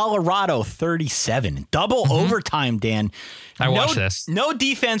 40, Colorado 37. Double overtime, Dan. I watched this. No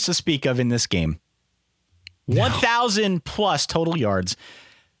defense to speak of in this game. 1,000 plus total yards.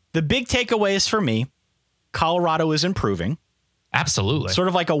 The big takeaways for me, Colorado is improving. Absolutely. Sort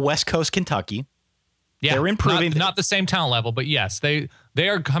of like a West Coast Kentucky. Yeah, they're improving. Not the same talent level, but yes, they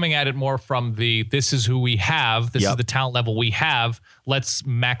are coming at it more from this is who we have. This is the talent level we have. Let's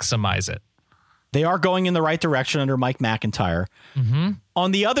maximize it. They are going in the right direction under Mike McIntyre. Mm-hmm.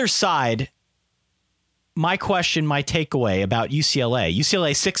 On the other side, my takeaway about UCLA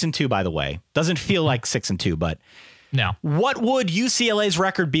 6-2, by the way, doesn't feel like 6-2, but no. What would UCLA's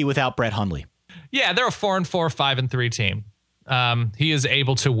record be without Brett Hundley? Yeah, they're a 4-4, 5-3 team. He is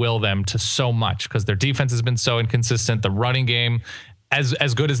able to will them to so much because their defense has been so inconsistent. The running game,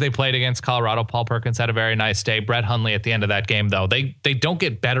 as good as they played against Colorado, Paul Perkins had a very nice day. Brett Hundley at the end of that game, though, they don't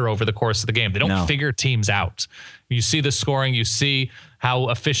get better over the course of the game. They don't figure teams out. You see the scoring. You see how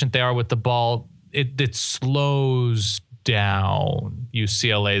efficient they are with the ball. It slows down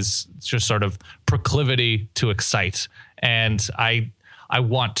UCLA's just sort of proclivity to excite. And I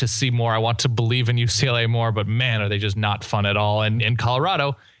want to see more. I want to believe in UCLA more, but man, are they just not fun at all. And in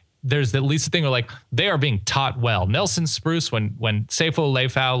Colorado, there's at least a thing where like they are being taught well. Nelson Spruce, when Sefo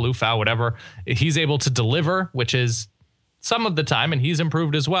Lufau, whatever, he's able to deliver, which is some of the time, and he's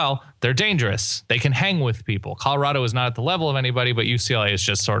improved as well. They're dangerous. They can hang with people. Colorado is not at the level of anybody, but UCLA is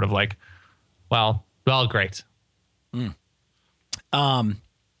just sort of like, well, great.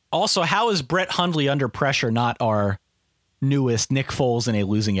 Also, how is Brett Hundley under pressure not our newest Nick Foles in a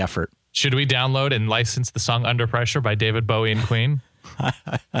losing effort? Should we download and license the song Under Pressure by David Bowie and Queen?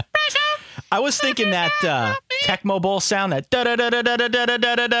 I was thinking that Tecmo Bowl sound, that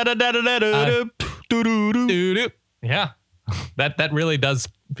yeah, that really does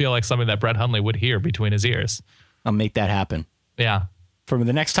feel like something that Brett Hundley would hear between his ears. I'll make that happen. Yeah. For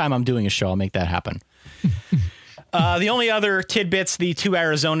the next time I'm doing a show, I'll make that happen. The only other tidbits, the two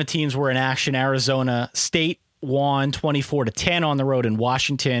Arizona teams were in action. Arizona State won 24-10 on the road in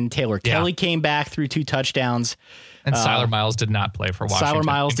Washington. Taylor Kelly came back through 2 touchdowns. And Siler Miles did not play for Washington. Siler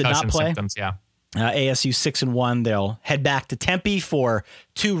Miles did not play. Symptoms, yeah. ASU 6-1. They'll head back to Tempe for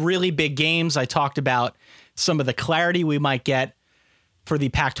 2 really big games. I talked about some of the clarity we might get for the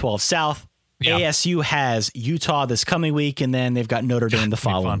Pac-12 South. Yeah. ASU has Utah this coming week, and then they've got Notre Dame the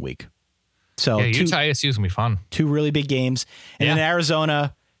following week. So Utah ASU is going to be fun. 2 really big games. And then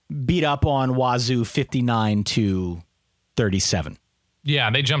Arizona beat up on Wazoo 59-37.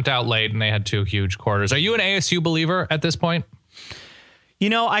 Yeah, they jumped out late and they had 2 huge quarters. Are you an ASU believer at this point? You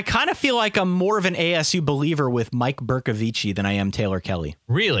know, I kind of feel like I'm more of an ASU believer with Mike Bercovici than I am Taylor Kelly.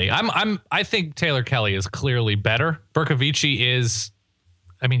 Really? I think Taylor Kelly is clearly better. Bercovici is,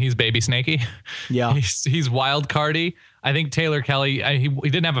 I mean, he's baby snaky. Yeah. He's wild cardy. I think Taylor Kelly, he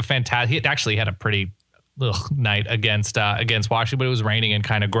didn't have a fantastic, he actually had a pretty night against Washington, but it was raining and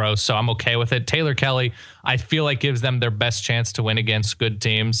kind of gross. So I'm okay with it. Taylor Kelly, I feel like gives them their best chance to win against good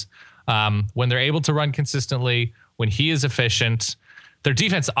teams. When they're able to run consistently, when he is efficient. Their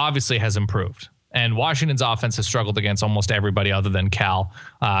defense obviously has improved, and Washington's offense has struggled against almost everybody other than Cal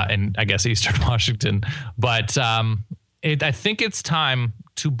and I guess Eastern Washington. But I think it's time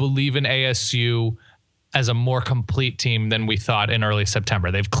to believe in ASU as a more complete team than we thought in early September.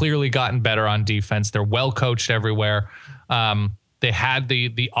 They've clearly gotten better on defense. They're well coached everywhere. They had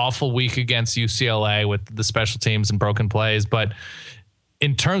the awful week against UCLA with the special teams and broken plays. But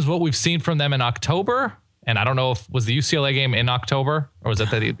in terms of what we've seen from them in October, and I don't know if was the UCLA game in October or was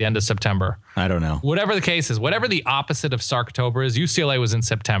it the end of September? I don't know. Whatever the case is, whatever the opposite of Sarktober is, UCLA was in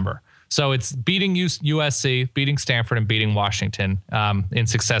September. So it's beating USC, beating Stanford, and beating Washington in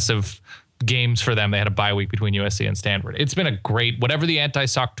successive games for them. They had a bye week between USC and Stanford. It's been a great, whatever the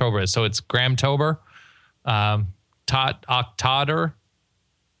anti-Sarktober is. So it's Gramtober, October.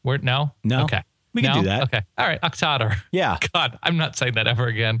 No? Okay. We can do that. Okay. All right. October. Yeah. God, I'm not saying that ever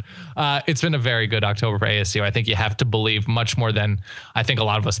again. It's been a very good October for ASU. I think you have to believe much more than I think a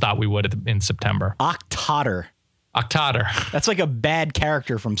lot of us thought we would in September. October. That's like a bad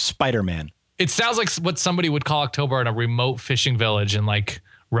character from Spider-Man. It sounds like what somebody would call October in a remote fishing village in like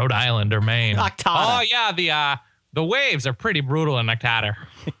Rhode Island or Maine. October. Oh yeah, the waves are pretty brutal in October.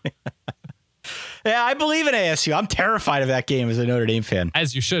 Yeah, I believe in ASU. I'm terrified of that game as a Notre Dame fan.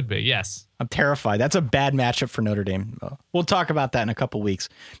 As you should be, yes. I'm terrified. That's a bad matchup for Notre Dame. We'll talk about that in a couple weeks.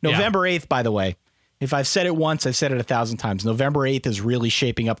 November 8th, by the way. If I've said it once, I've said it 1,000 times. November 8th is really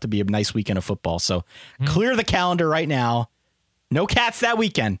shaping up to be a nice weekend of football. So clear the calendar right now. No Cats that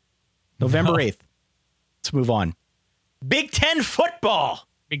weekend. November 8th. Let's move on. Big Ten football.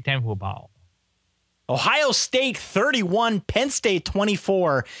 Big Ten football. Ohio State 31, Penn State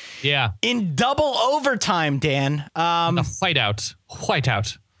 24. Yeah. In double overtime, Dan.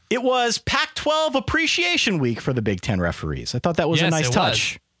 Whiteout. It was Pac-12 Appreciation Week for the Big Ten referees. I thought that was a nice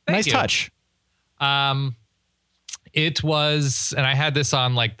touch. Nice touch. It was, and I had this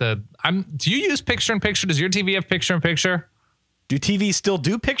on like do you use picture-in-picture? Does your TV have picture-in-picture? Do TVs still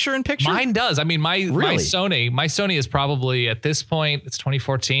do picture-in-picture? Mine does. I mean, my Sony is probably at this point, it's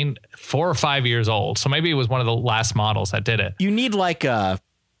 2014, 4 or 5 years old. So maybe it was one of the last models that did it. You need like a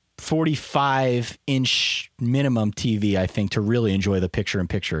 45-inch minimum TV, I think, to really enjoy the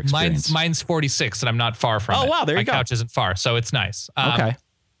picture-in-picture experience. Mine's 46, and I'm not far from it. Oh, wow, there you go. My couch isn't far, so it's nice. Okay.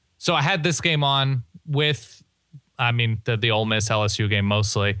 So I had this game on with, the Ole Miss LSU game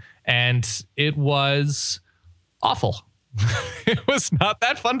mostly, and it was awful. It was not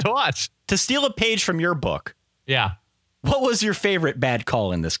that fun to watch. To steal a page from your book. Yeah. What was your favorite bad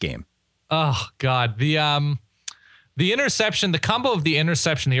call in this game? Oh, God. The interception, the combo of the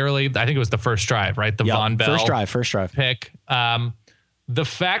interception, the early, I think it was the first drive, right? The Von Bell. First drive. Pick. The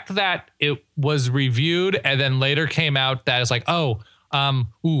fact that it was reviewed and then later came out that it's like,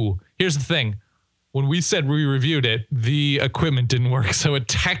 here's the thing. When we said we reviewed it, the equipment didn't work. So it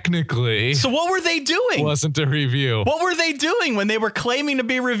technically... So what were they doing? Wasn't a review. What were they doing when they were claiming to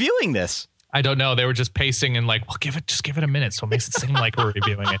be reviewing this? I don't know. They were just pacing and like, well, just give it a minute. So it makes it seem like we're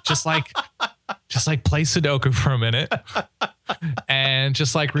reviewing it. Just like play Sudoku for a minute and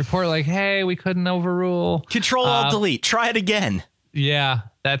just like report like, hey, we couldn't overrule. Control-Alt-Delete. Try it again. Yeah,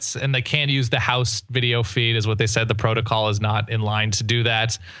 and they can't use the house video feed is what they said. The protocol is not in line to do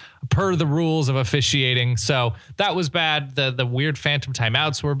that per the rules of officiating. So that was bad. The weird phantom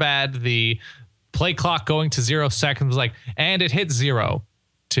timeouts were bad. The play clock going to 0 seconds was like, and it hit 0,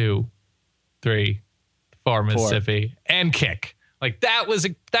 2, 3, 4 Mississippi and kick. Like that was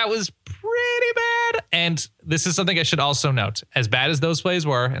pretty bad. And this is something I should also note. As bad as those plays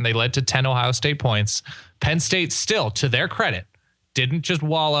were, and they led to 10 Ohio State points, Penn State still, to their credit, didn't just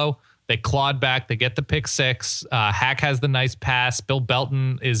wallow. They clawed back. They get the pick 6. Hack has the nice pass. Bill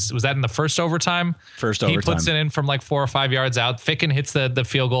Belton was that in the first overtime? First overtime. He puts it in from like 4 or 5 yards out. Ficken hits the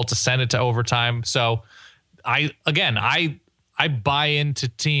field goal to send it to overtime. So I buy into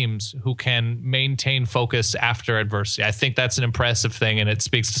teams who can maintain focus after adversity. I think that's an impressive thing, and it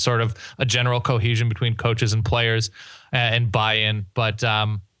speaks to sort of a general cohesion between coaches and players and buy-in. But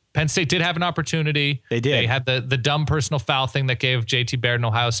Penn State did have an opportunity. They did. They had the dumb personal foul thing that gave J.T. Barrett and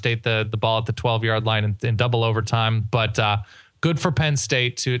Ohio State the ball at the 12-yard line in double overtime. But good for Penn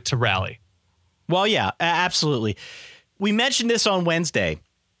State to rally. Well, yeah, absolutely. we mentioned this on Wednesday.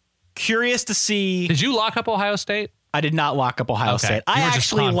 Curious to see. Did you lock up Ohio State? I did not lock up Ohio State. I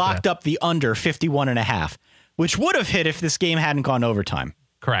actually locked up the under 51.5, which would have hit if this game hadn't gone overtime.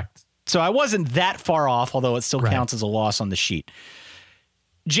 Correct. So I wasn't that far off, although it still counts as a loss on the sheet.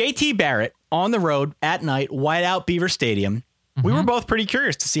 JT Barrett on the road at night, whiteout Beaver Stadium. We were both pretty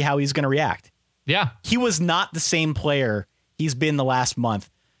curious to see how he's going to react. Yeah. He was not the same player he's been the last month.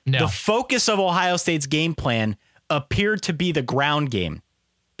 No. The focus of Ohio State's game plan appeared to be the ground game.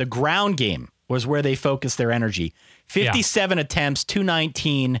 The ground game was where they focused their energy. 57 attempts,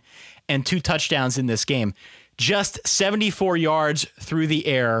 219, and 2 touchdowns in this game. Just 74 yards through the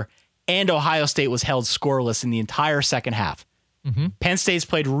air, and Ohio State was held scoreless in the entire second half. Penn State's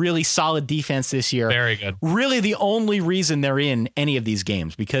played really solid defense this year. Very good. Really the only reason they're in any of these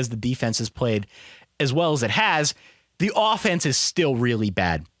games, because the defense has played as well as it has. The offense is still really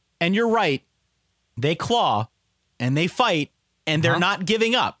bad. And you're right. They claw and they fight and they're not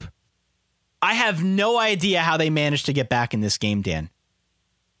giving up. I have no idea how they managed to get back in this game, Dan.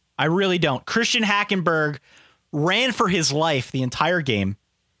 I really don't. Christian Hackenberg ran for his life the entire game.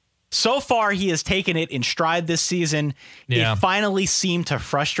 So far, he has taken it in stride this season. Yeah. It finally seemed to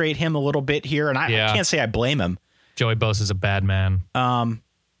frustrate him a little bit here, and I can't say I blame him. Joey Bosa's a bad man.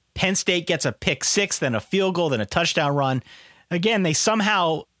 Penn State gets a pick 6, then a field goal, then a touchdown run. Again, they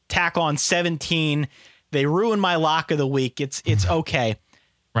somehow tack on 17. They ruin my lock of the week. It's okay.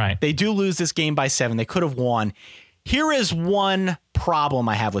 Right. They do lose this game by 7. They could have won. Here is one problem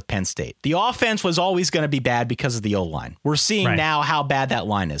I have with Penn State. The offense was always going to be bad because of the O-line. We're seeing now how bad that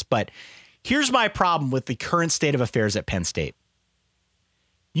line is. But here's my problem with the current state of affairs at Penn State.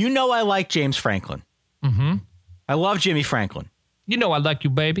 You know I like James Franklin. I love Jimmy Franklin. You know I like you,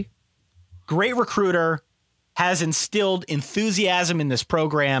 baby. Great recruiter, has instilled enthusiasm in this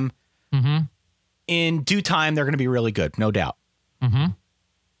program. In due time, they're going to be really good, no doubt.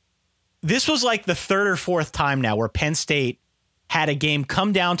 This was like the 3rd or 4th time now where Penn State had a game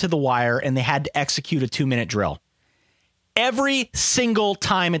come down to the wire and they had to execute a 2-minute drill. Every single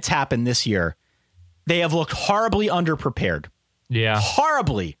time it's happened this year, they have looked horribly underprepared. Yeah.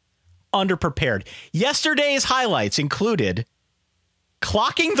 Horribly underprepared. Yesterday's highlights included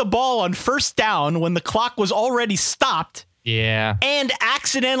clocking the ball on first down when the clock was already stopped. Yeah. And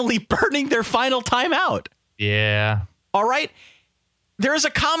accidentally burning their final timeout. Yeah. All right. There's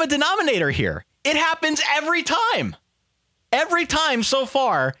a common denominator here. It happens every time. Every time so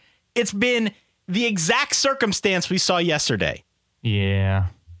far, it's been the exact circumstance we saw yesterday. Yeah.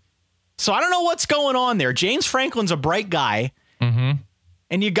 So I don't know what's going on there. James Franklin's a bright guy, and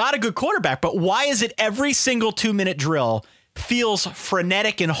you got a good quarterback, but why is it every single 2-minute drill feels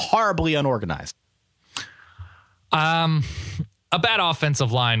frenetic and horribly unorganized? A bad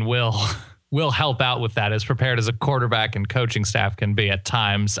offensive line will help out with that, as prepared as a quarterback and coaching staff can be at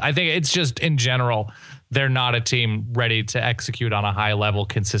times. I think it's just in general, they're not a team ready to execute on a high level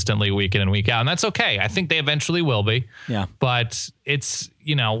consistently week in and week out. And that's okay. I think they eventually will be. Yeah. But it's,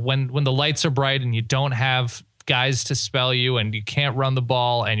 when the lights are bright and you don't have guys to spell you and you can't run the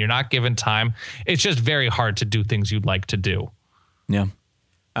ball and you're not given time, it's just very hard to do things you'd like to do. Yeah.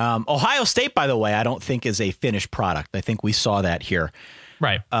 Ohio State, by the way, I don't think is a finished product. I think we saw that here.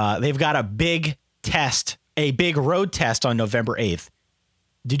 Right. They've got a big road test on November 8th.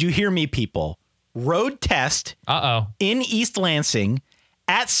 Did you hear me, people? Road test in East Lansing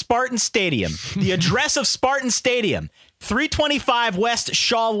at Spartan Stadium. The address of Spartan Stadium, 325 West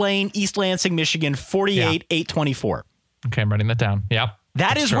Shaw Lane, East Lansing, Michigan, 48824. Okay, I'm writing that down. Yep.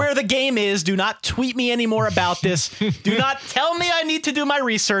 That is where the game is. Do not tweet me anymore about this. Do not tell me I need to do my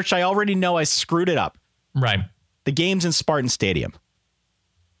research. I already know I screwed it up. Right. The game's in Spartan Stadium.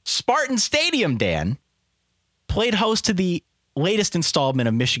 Spartan Stadium, Dan, played host to the latest installment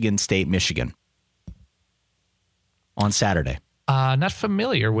of Michigan State, Michigan on Saturday. Not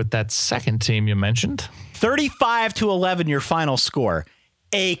familiar with that second team you mentioned. 35-11, your final score.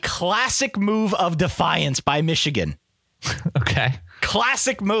 A classic move of defiance by Michigan. Okay.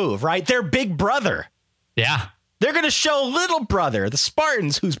 Classic move, right? Their big brother. Yeah. They're going to show little brother, the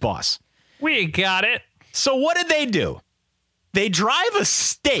Spartans, who's boss. We got it. So what did they do? They drive a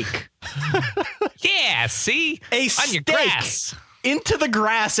stake. Yeah, see? A on stake your grass. Into the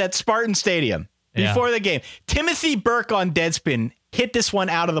grass at Spartan Stadium before the game. Timothy Burke on Deadspin hit this one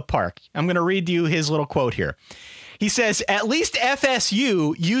out of the park. I'm going to read you his little quote here. He says, "At least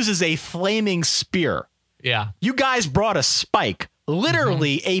FSU uses a flaming spear. Yeah. You guys brought a spike,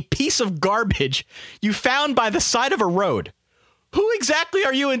 literally a piece of garbage you found by the side of a road. Who exactly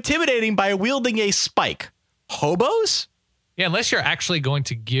are you intimidating by wielding a spike? Hobos? Yeah, unless you're actually going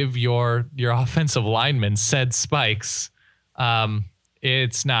to give your offensive lineman said spikes,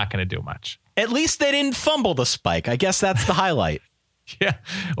 it's not going to do much. At least they didn't fumble the spike. I guess that's the highlight. Yeah,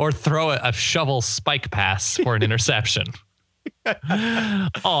 or throw a shovel spike pass for an interception.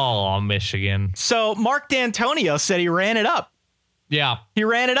 Oh, Michigan. So Mark D'Antonio said he ran it up. Yeah. He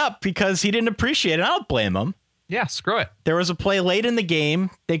ran it up because he didn't appreciate it. I don't blame him. Yeah, screw it. There was a play late in the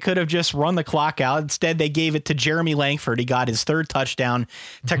game. They could have just run the clock out. Instead, they gave it to Jeremy Langford. He got his third touchdown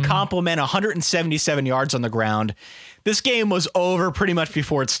to complement 177 yards on the ground. This game was over pretty much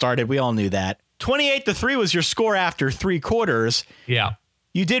before it started. We all knew that. 28-3 was your score after 3 quarters. Yeah.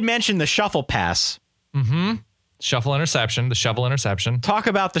 You did mention the shuffle pass. Mm-hmm. Shuffle interception. The shovel interception. Talk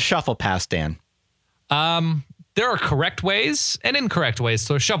about the shuffle pass, Dan. There are correct ways and incorrect ways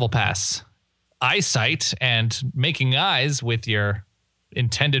to a shovel pass. Eyesight and making eyes with your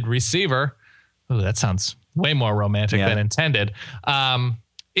intended receiver. Oh, that sounds way more romantic than intended.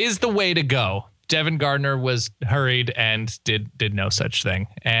 Is the way to go. Devin Gardner was hurried and did no such thing.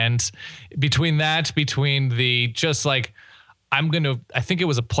 And between the just like, I think it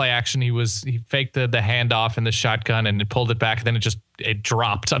was a play action. He faked the handoff in the shotgun and pulled it back. And then it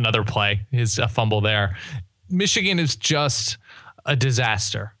dropped another play. A fumble there. Michigan is just a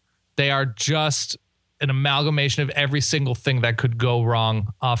disaster. They are just an amalgamation of every single thing that could go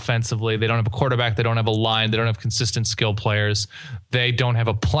wrong offensively. They don't have a quarterback. They don't have a line. They don't have consistent skill players. They don't have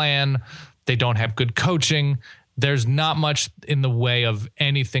a plan. They don't have good coaching. There's not much in the way of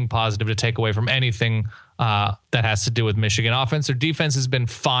anything positive to take away from anything that has to do with Michigan. Offense or defense has been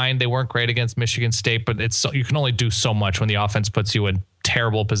fine. They weren't great against Michigan State, but you can only do so much when the offense puts you in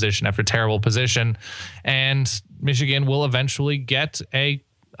terrible position after terrible position. And Michigan will eventually get a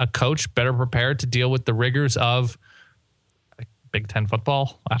coach better prepared to deal with the rigors of Big Ten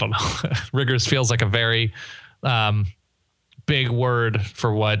football. I don't know. Rigors feels like a very big word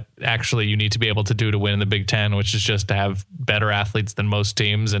for what actually you need to be able to do to win in the Big Ten, which is just to have better athletes than most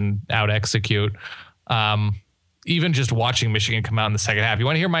teams and out execute. Even just watching Michigan come out in the second half. You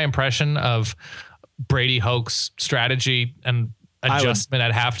want to hear my impression of Brady Hoke's strategy and adjustment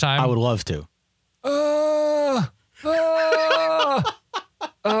at halftime? I would love to.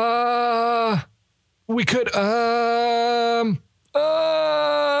 We could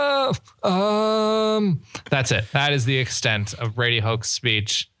that's it. That is the extent of Brady Hoke's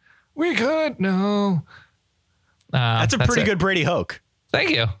speech. We could no. That's a pretty good Brady Hoke. Thank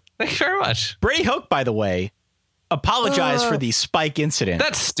you very much. Brady Hoke, by the way, apologized for the spike incident.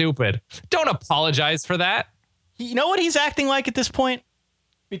 That's stupid. Don't apologize for that. You know what he's acting like at this point?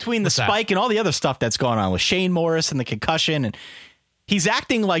 Between the spike and all the other stuff that's going on with Shane Morris and the concussion, and he's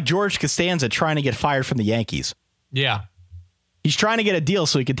acting like George Costanza trying to get fired from the Yankees. Yeah. He's trying to get a deal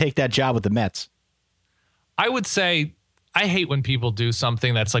so he can take that job with the Mets. I would say I hate when people do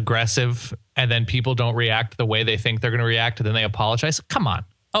something that's aggressive and then people don't react the way they think they're going to react and then they apologize. Come on.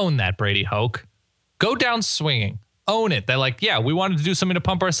 Own that, Brady Hoke. Go down swinging. Own it. They're like, yeah, we wanted to do something to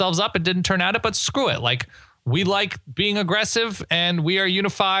pump ourselves up. It didn't turn out it, but screw it. Like, we like being aggressive and we are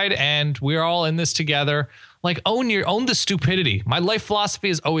unified and we're all in this together. Like, own the stupidity. My life philosophy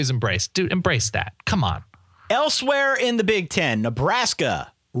is always embrace. Dude, embrace that. Come on. Elsewhere in the Big Ten,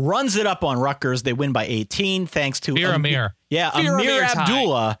 Nebraska runs it up on Rutgers. They win by 18 thanks to Amir. Amir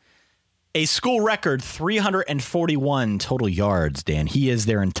Abdullah, a school record 341 total yards, Dan. He is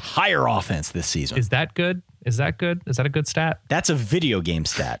their entire offense this season. Is that good? Is that a good stat? That's a video game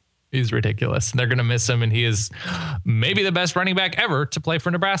stat. He's ridiculous. They're going to miss him, and he is maybe the best running back ever to play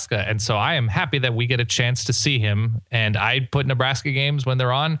for Nebraska. And so I am happy that we get a chance to see him. And I put Nebraska games when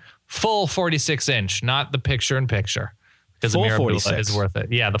they're on full 46-inch, not the picture-in-picture. Because Amir Abdullah is worth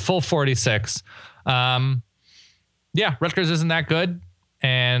it. Yeah, the full 46. Yeah, Rutgers isn't that good,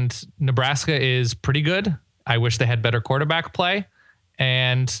 and Nebraska is pretty good. I wish they had better quarterback play.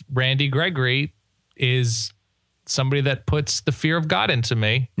 And Randy Gregory is somebody that puts the fear of God into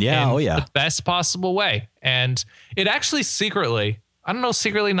me. Yeah, in the best possible way. And it actually secretly,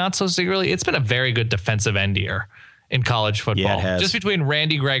 not so secretly, it's been a very good defensive end year in college football. Yeah, it has. Just between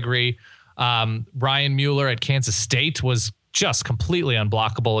Randy Gregory, Ryan Mueller at Kansas State was just completely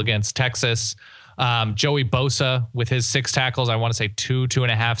unblockable against Texas. Joey Bosa with his 6 tackles, I want to say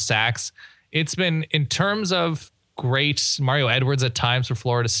 2.5 sacks. It's been, in terms of great, Mario Edwards at times for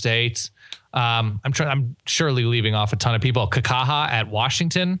Florida State. I'm surely leaving off a ton of people. Kakaha at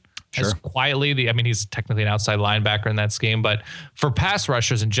Washington. Sure. Quietly, he's technically an outside linebacker in that scheme, but for pass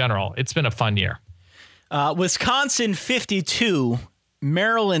rushers in general, it's been a fun year. Wisconsin 52,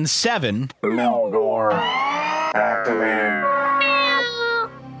 Maryland 7. Door activated.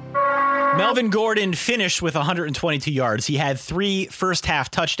 Melvin Gordon finished with 122 yards. He had 3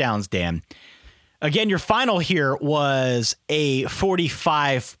 first-half touchdowns, Dan. Again, your final here was a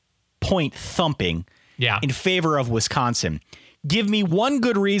 45-point thumping in favor of Wisconsin. Give me one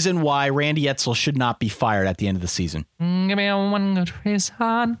good reason why Randy Edsall should not be fired at the end of the season. Give me one good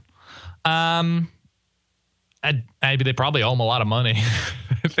reason. They probably owe him a lot of money.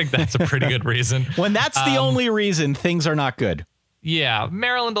 I think that's a pretty good reason. When that's the only reason, things are not good. Yeah,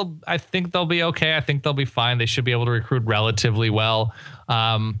 Maryland, I think they'll be okay. I think they'll be fine. They should be able to recruit relatively well.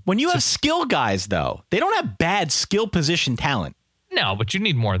 When you have skill guys, though, they don't have bad skill position talent. No, but you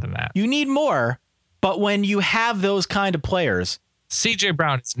need more than that. You need more. But when you have those kind of players, CJ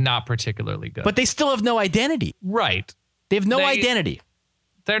Brown is not particularly good. But they still have no identity. Right. They have no identity.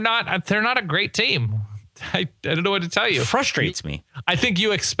 They're not a great team. I don't know what to tell you. It frustrates me. I think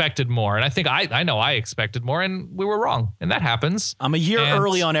you expected more, and I think I know I expected more, and we were wrong, and that happens. I'm a year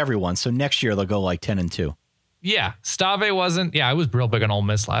early on everyone, so next year they'll go like 10-2. Yeah, Stave wasn't. Yeah, I was real big on Ole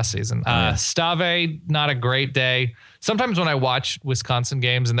Miss last season. Stave, not a great day. Sometimes when I watch Wisconsin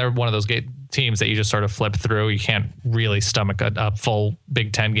games, and they're one of those teams that you just sort of flip through, you can't really stomach a full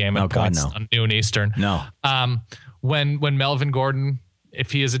Big Ten game at points on noon Eastern. No. When Melvin Gordon,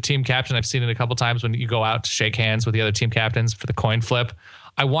 if he is a team captain, I've seen it a couple times when you go out to shake hands with the other team captains for the coin flip.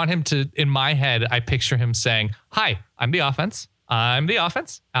 I want him to, in my head, I picture him saying, "Hi, I'm the offense. I'm the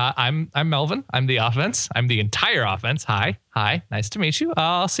offense. I'm Melvin. I'm the offense. I'm the entire offense. Hi. Nice to meet you.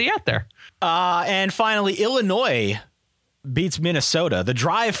 I'll see you out there." And finally, Illinois beats Minnesota. The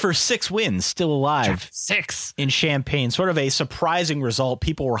drive for 6 wins still alive. 6 in Champaign. Sort of a surprising result.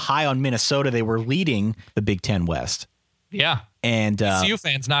 People were high on Minnesota. They were leading the Big Ten West. Yeah. And TCU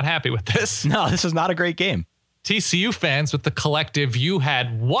fans not happy with this. No, this is not a great game. TCU fans with the collective, you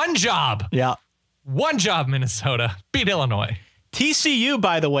had one job. Yeah. One job, Minnesota. Beat Illinois. TCU,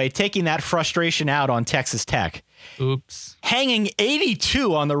 by the way, taking that frustration out on Texas Tech. Oops. Hanging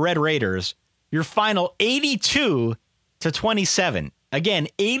 82 on the Red Raiders. Your final 82-27. Again,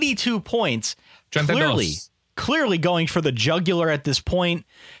 82 points. Clearly going for the jugular at this point.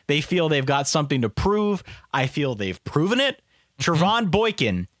 They feel they've got something to prove. I feel they've proven it. Trevon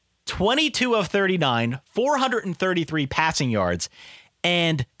Boykin, 22 of 39, 433 passing yards,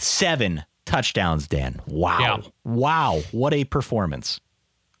 and 7 touchdowns, Dan. Wow. Yeah. Wow. What a performance.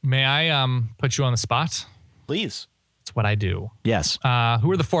 May I put you on the spot? Please. That's what I do. Yes.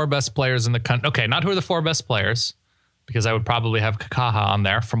 Who are the 4 best players in the country? Okay, not who are the 4 best players, because I would probably have Kakaha on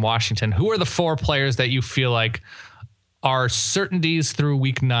there from Washington. Who are the 4 players that you feel like are certainties through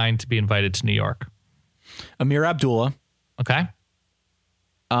week 9 to be invited to New York? Amir Abdullah. Okay.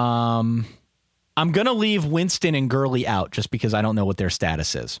 I'm going to leave Winston and Gurley out just because I don't know what their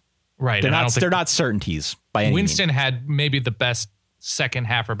status is. Right. They're not certainties by any Winston means. had maybe the best second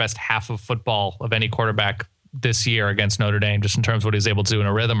half or best half of football of any quarterback this year against Notre Dame, just in terms of what he's able to do in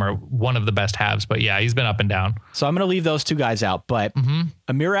a rhythm, or one of the best halves. But yeah, he's been up and down. So I'm going to leave those 2 guys out. But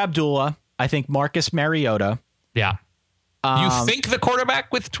Amir Abdullah, I think Marcus Mariota. Yeah. You think the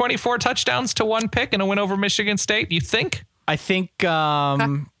quarterback with 24 touchdowns to 1 pick and a win over Michigan State? You think? I think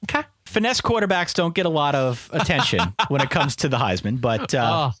finesse quarterbacks don't get a lot of attention when it comes to the Heisman, but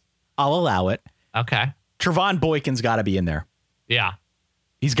I'll allow it. Okay. Trevon Boykin's got to be in there. Yeah.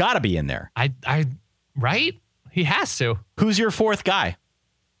 He's got to be in there. Right? He has to. Who's your 4th guy?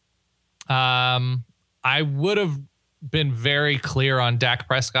 I would have been very clear on Dak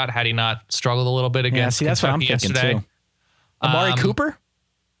Prescott had he not struggled a little bit against that's what I'm Kentucky thinking yesterday. too. Amari Cooper?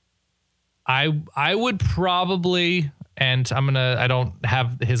 I would probably, and I don't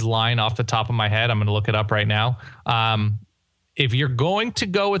have his line off the top of my head. I'm going to look it up right now. If you're going to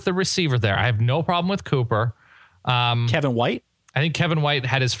go with the receiver there, I have no problem with Cooper. Kevin White? I think Kevin White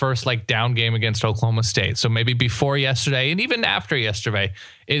had his first down game against Oklahoma State. So maybe before yesterday and even after yesterday,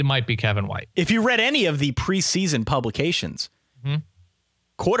 it might be Kevin White. If you read any of the preseason publications,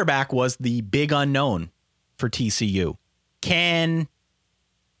 quarterback was the big unknown for TCU. Can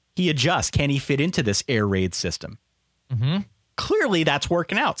he adjust? Can he fit into this air raid system? Clearly that's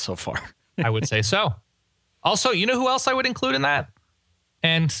working out so far. I would say so. Also, you know who else I would include in that?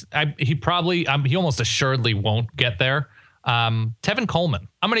 And he almost assuredly won't get there. Tevin Coleman.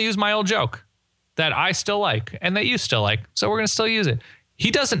 I'm going to use my old joke that I still like and that you still like. So we're going to still use it. He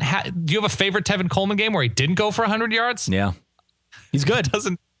doesn't have, do you have a favorite Tevin Coleman game where he didn't go for 100 yards? Yeah. He's good.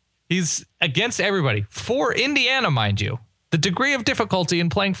 He's against everybody for Indiana, mind you. The degree of difficulty in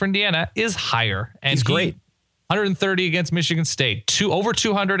playing for Indiana is higher. And he's great. 130 against Michigan State, over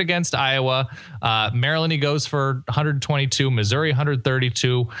 200 against Iowa. Maryland, he goes for 122, Missouri,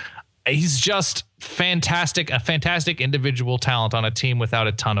 132. he's just fantastic, a fantastic individual talent on a team without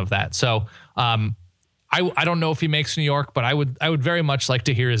a ton of that. So I don't know if he makes New York, but I would very much like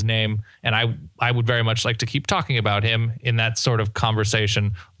to hear his name, and I would very much like to keep talking about him in that sort of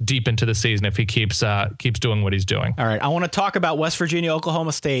conversation deep into the season if he keeps doing what he's doing. All right, I want to talk about West Virginia,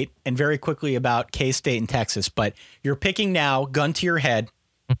 Oklahoma State, and very quickly about K-State and Texas. But you're picking now, gun to your head.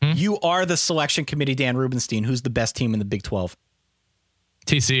 Mm-hmm. You are the selection committee, Dan Rubenstein. Who's the best team in the Big 12?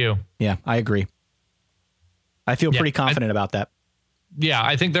 TCU. Yeah, I agree. I feel pretty confident about that. Yeah,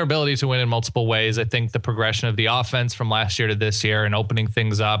 I think their ability to win in multiple ways. I think the progression of the offense from last year to this year and opening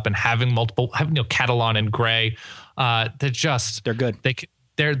things up and having Catalon and Gray, they're good.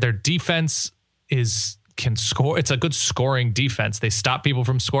 Their defense can score. It's a good scoring defense. They stop people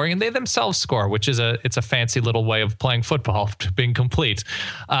from scoring and they themselves score, which is it's a fancy little way of playing football, being complete.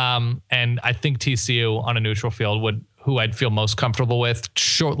 And I think TCU on a neutral field who I'd feel most comfortable with,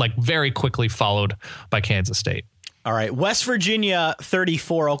 very quickly followed by Kansas State. All right, West Virginia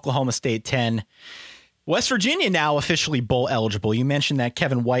 34, Oklahoma State 10. West Virginia now officially bowl eligible. You mentioned that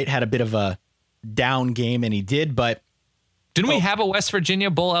Kevin White had a bit of a down game, and he did, but... Didn't we have a West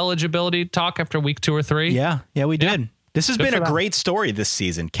Virginia bowl eligibility talk after week 2 or 3? Yeah, we did. This has been a great story this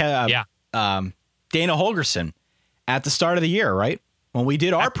season. Dana Holgerson at the start of the year, right? When we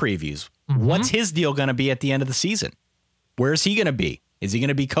did our previews, what's his deal going to be at the end of the season? Where's he going to be? Is he going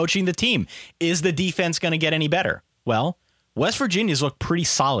to be coaching the team? Is the defense going to get any better? Well, West Virginia's looked pretty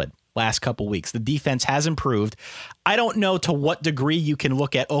solid last couple weeks. The defense has improved. I don't know to what degree you can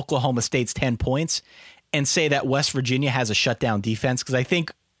look at Oklahoma State's 10 points and say that West Virginia has a shutdown defense, because I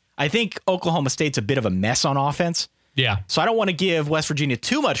think Oklahoma State's a bit of a mess on offense. Yeah. So I don't want to give West Virginia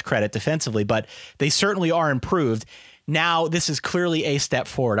too much credit defensively, but they certainly are improved. Now, this is clearly a step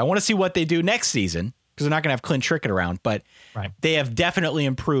forward. I want to see what they do next season, because they're not going to have Clint Trickett around, but they have definitely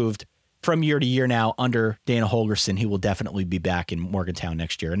improved from year to year now under Dana Holgerson. He will definitely be back in Morgantown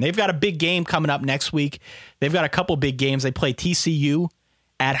next year. And they've got a big game coming up next week. They've got a couple big games. They play TCU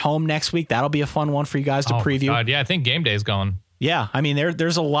at home next week. That'll be a fun one for you guys to preview. God, yeah, I think game day is going. Yeah, I mean,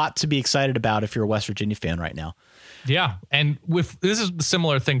 there's a lot to be excited about if you're a West Virginia fan right now. Yeah, and this is a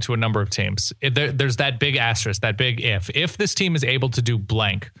similar thing to a number of teams. There's that big asterisk, that big if. If this team is able to do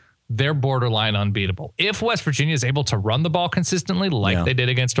blank, they're borderline unbeatable. If West Virginia is able to run the ball consistently they did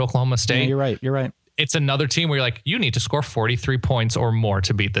against Oklahoma State. Yeah, you're right. It's another team where you're like, you need to score 43 points or more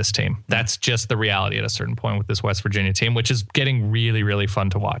to beat this team. That's just the reality at a certain point with this West Virginia team, which is getting really, really fun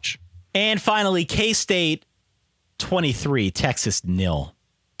to watch. And finally, K-State 23, Texas 0.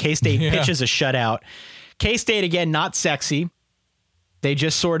 K-State pitches a shutout. K-State, again, not sexy. They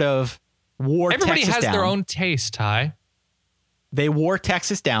just sort of wore Texas down. Everybody has their own taste, Ty. They wore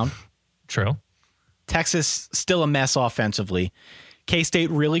Texas down. True. Texas still a mess offensively. K-State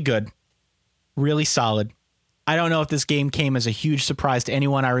really good, really solid. I don't know if this game came as a huge surprise to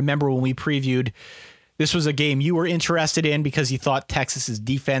anyone. I remember when we previewed, this was a game you were interested in because you thought Texas's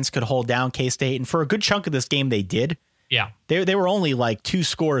defense could hold down K-State. And for a good chunk of this game, they did. Yeah. They were only like 2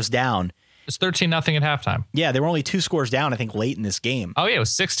 scores down. It's 13-0 at halftime. Yeah, they were only 2 scores down, I think, late in this game. Oh, yeah, it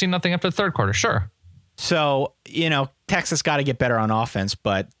was 16-0 after the third quarter. Sure. So, Texas got to get better on offense,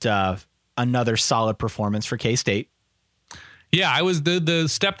 but another solid performance for K-State. Yeah, I was the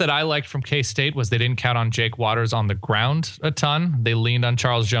step that I liked from K-State was they didn't count on Jake Waters on the ground a ton. They leaned on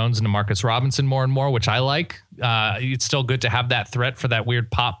Charles Jones and Demarcus Robinson more and more, which I like. It's still good to have that threat for that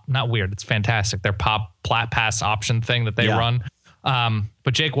weird pop. Not weird, it's fantastic. Their pop plat pass option thing that they run.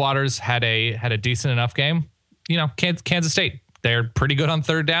 But Jake Waters had a decent enough game. Kansas State, they're pretty good on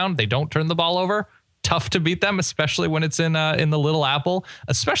third down. They don't turn the ball over. Tough to beat them, especially when it's in the Little Apple,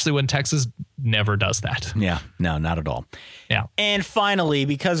 especially when Texas never does that. Yeah, no, not at all. Yeah. And finally,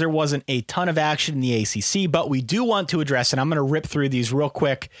 because there wasn't a ton of action in the ACC, but we do want to address, and I'm going to rip through these real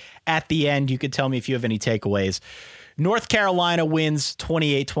quick at the end. You could tell me if you have any takeaways. North Carolina wins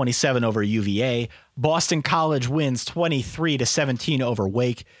 28-27 over UVA. Boston College wins 23-17 over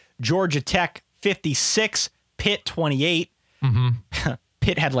Wake. Georgia Tech 56, Pitt 28. Mm-hmm.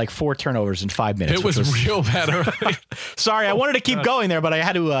 Pitt had like 4 turnovers in 5 minutes. It was real bad. Sorry, I wanted to keep going there, but I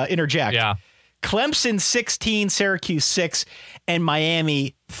had to interject. Yeah. Clemson 16, Syracuse 6, and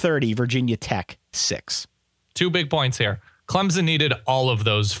Miami 30, Virginia Tech 6. 2 big points here. Clemson needed all of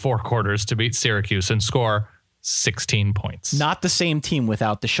those 4 quarters to beat Syracuse and score 16 points. Not the same team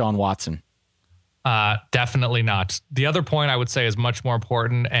without Deshaun Watson. Definitely not. The other point I would say is much more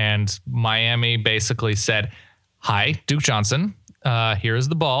important, and Miami basically said, hi, Duke Johnson. Here's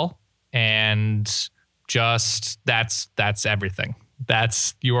the ball, and just that's everything.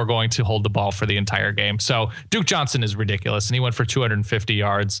 you are going to hold the ball for the entire game. So Duke Johnson is ridiculous, and he went for 250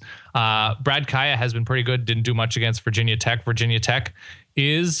 yards. Brad Kaya has been pretty good. Didn't do much against Virginia Tech. Virginia Tech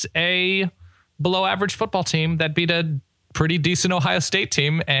is a below average football team that beat a pretty decent Ohio State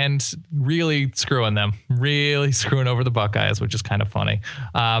team and really screwing over the Buckeyes, which is kind of funny.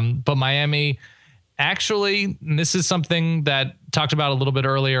 But Miami, actually, and this is something that talked about a little bit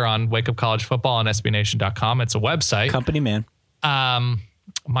earlier on Wake Up College Football on SBNation.com. It's a website. Company man.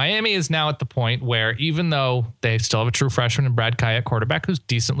 Miami is now at the point where even though they still have a true freshman in Brad Kaya at quarterback who's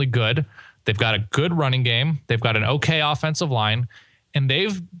decently good, they've got a good running game, they've got an okay offensive line, and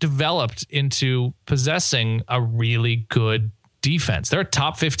they've developed into possessing a really good defense. They're a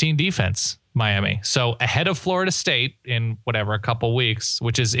top 15 defense, Miami. So ahead of Florida State in a couple weeks,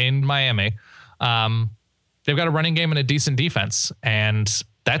 which is in Miami. They've got a running game and a decent defense, and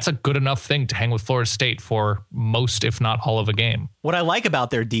that's a good enough thing to hang with Florida State for most, if not all of a game. What I like about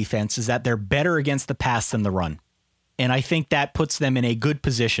their defense is that they're better against the pass than the run. And I think that puts them in a good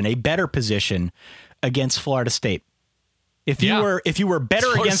position, a better position against Florida State. If you were better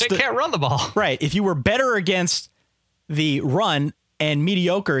Florida against State can't run the ball. Right. If you were better against the run and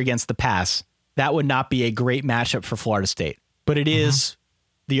mediocre against the pass, that would not be a great matchup for Florida State. But it is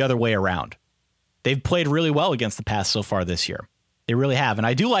the other way around. They've played really well against the pass so far this year. They really have. And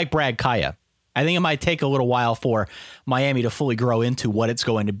I do like Brad Kaya. I think it might take a little while for Miami to fully grow into what it's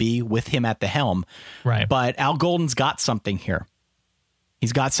going to be with him at the helm. Right. But Al Golden's got something here.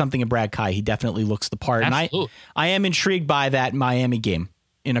 He's got something in Brad Kaya. He definitely looks the part. Absolutely. And I am intrigued by that Miami game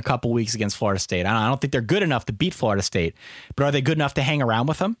in a couple weeks against Florida State. I don't think they're good enough to beat Florida State, but are they good enough to hang around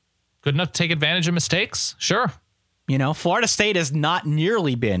with them? Good enough to take advantage of mistakes? Sure. You know, Florida State has not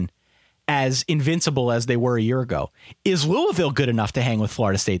nearly been as invincible as they were a year ago. Is Louisville good enough to hang with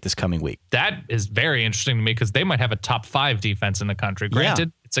Florida State this coming week? That is very interesting to me because they might have a top 5 defense in the country.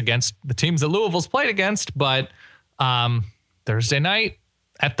 Granted, it's against the teams that Louisville's played against, but Thursday night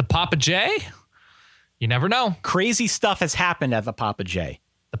at the Papa J, you never know. Crazy stuff has happened at the Papa J.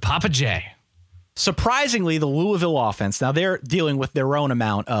 The Papa J. Surprisingly, the Louisville offense, now they're dealing with their own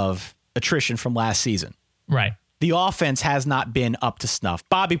amount of attrition from last season. Right. The offense has not been up to snuff.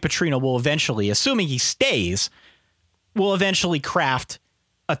 Bobby Petrino will eventually, assuming he stays, will eventually craft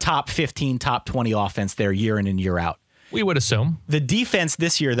a top 15, top 20 offense there year in and year out. We would assume. The defense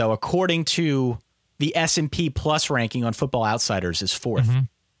this year, though, according to the S&P Plus ranking on Football Outsiders, is 4th.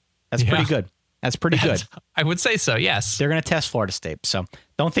 That's pretty good. That's pretty good. I would say so, yes. They're going to test Florida State, so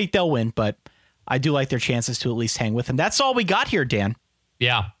don't think they'll win, but I do like their chances to at least hang with them. That's all we got here, Dan.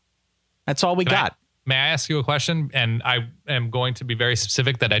 Yeah. That's all we got. May I ask you a question? And I am going to be very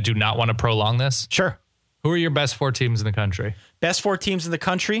specific that I do not want to prolong this. Sure. Who are your best 4 teams in the country? Best 4 teams in the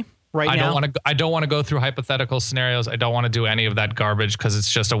country now? I don't want to go through hypothetical scenarios. I don't want to do any of that garbage because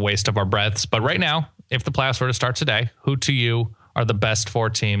it's just a waste of our breaths. But right now, if the playoffs were to start today, who to you are the best 4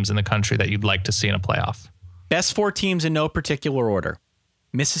 teams in the country that you'd like to see in a playoff? Best 4 teams in no particular order.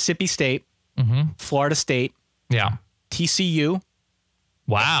 Mississippi State, Florida State, TCU.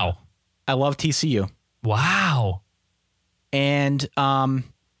 Wow. I love TCU. Wow. And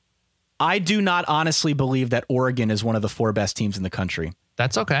I do not honestly believe that Oregon is one of the 4 best teams in the country.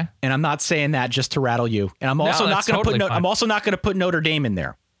 That's okay. And I'm not saying that just to rattle you. And I'm also not going to put I'm also not going to put Notre Dame in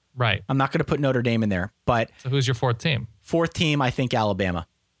there. Right. I'm not going to put Notre Dame in there. But so who's your 4th team? 4th team, I think Alabama.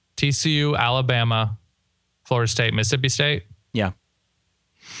 TCU, Alabama, Florida State, Mississippi State. Yeah.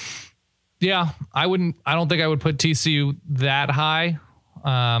 Yeah, I don't think I would put TCU that high.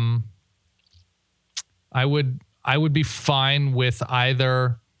 I would be fine with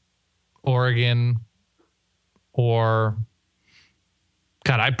either Oregon or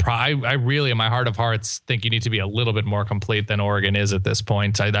God. I really, in my heart of hearts, think you need to be a little bit more complete than Oregon is at this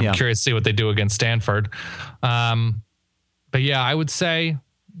point. I'm curious to see what they do against Stanford. But yeah, I would say.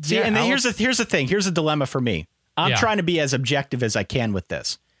 Here's the thing. Here's a dilemma for me. I'm trying to be as objective as I can with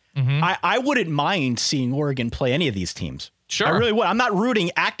this. I wouldn't mind seeing Oregon play any of these teams. Sure. I really would. I'm not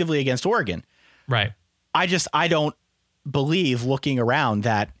rooting actively against Oregon. Right. I don't believe looking around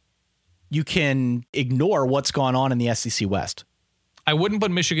that you can ignore what's gone on in the SEC West. I wouldn't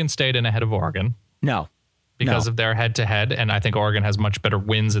put Michigan State in ahead of Oregon. No. Because of their head-to-head, and I think Oregon has much better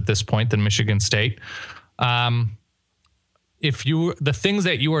wins at this point than Michigan State. The things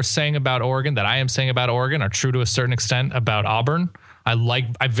that you are saying about Oregon, that I am saying about Oregon, are true to a certain extent about Auburn.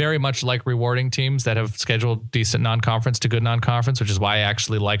 I very much like rewarding teams that have scheduled decent non-conference to good non-conference, which is why I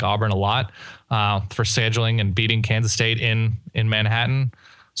actually like Auburn a lot for scheduling and beating Kansas State in Manhattan.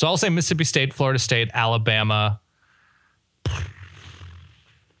 So I'll say Mississippi State, Florida State, Alabama.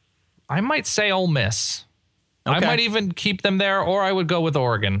 I might say Ole Miss. I might even keep them there, or I would go with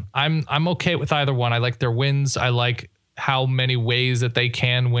Oregon. I'm okay with either one. I like their wins. I like how many ways that they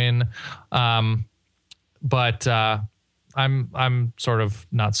can win. But I'm sort of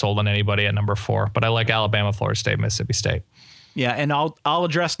not sold on anybody at number 4, but I like Alabama, Florida State, Mississippi State. Yeah, and I'll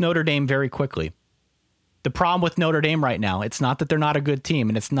address Notre Dame very quickly. The problem with Notre Dame right now, it's not that they're not a good team,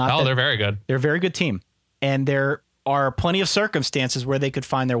 and it's not. Oh, they're very good. They're a very good team, and there are plenty of circumstances where they could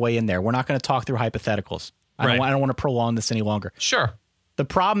find their way in there. We're not going to talk through hypotheticals. I don't want to prolong this any longer. Sure. The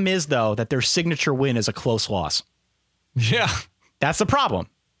problem is, though, that their signature win is a close loss. Yeah. That's the problem.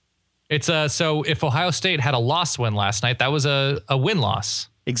 It's so if Ohio State had a loss win last night, that was a win-loss.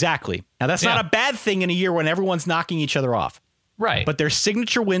 Exactly. Now, that's not a bad thing in a year when everyone's knocking each other off. Right. But their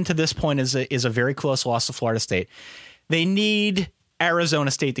signature win to this point is a very close loss to Florida State. They need Arizona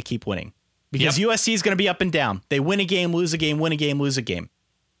State to keep winning because USC is going to be up and down. They win a game, lose a game, win a game, lose a game.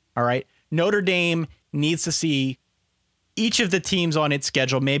 All right. Notre Dame needs to see each of the teams on its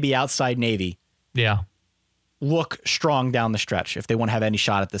schedule, maybe outside Navy. Yeah. Look strong down the stretch if they want to have any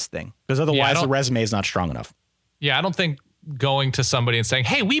shot at this thing. Because otherwise the resume is not strong enough. Yeah, I don't think going to somebody and saying,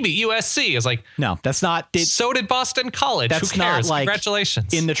 hey, we beat USC is like... No, that's not... so did Boston College. That's Who cares? Not like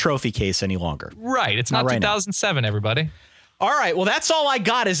Congratulations. In the trophy case any longer. Right. It's not 2007, everybody. All right. Well, that's all I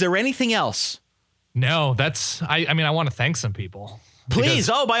got. Is there anything else? No, that's... I mean, I want to thank some people. Please.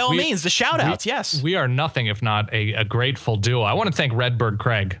 Oh, by all means, the shout-outs. Yes. We are nothing if not a grateful duo. I want to thank Redbird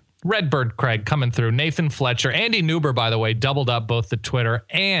Craig coming through. Nathan Fletcher. Andy Neuber, by the way, doubled up both the Twitter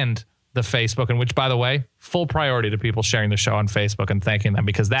and the Facebook, and which, by the way, full priority to people sharing the show on Facebook and thanking them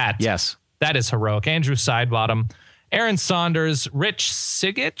because that is heroic. Andrew Sidebottom, Aaron Saunders, Rich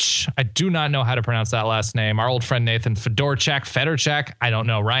Sigich. I do not know how to pronounce that last name. Our old friend Nathan Fedorchak. I don't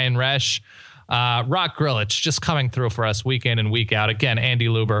know. Ryan Resch. Rock Grillich just coming through for us week in and week out. Again, Andy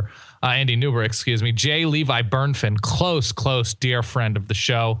Neuber, Jay Levi Burnfin, close, dear friend of the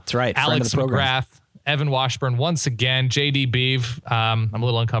show. That's right. Alex McGrath, Evan Washburn, once again, JD Beeve. I'm a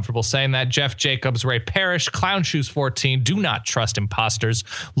little uncomfortable saying that. Jeff Jacobs, Ray Parrish, Clown Shoes 14. Do not trust imposters.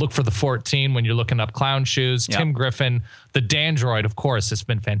 Look for the 14 when you're looking up Clown Shoes. Yep. Tim Griffin, the Dandroid, of course, has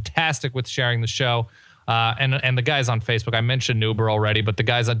been fantastic with sharing the show. And the guys on Facebook, I mentioned Neuber already, but the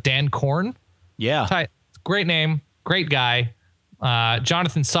guys on Dan Korn. Yeah. Great name. Great guy.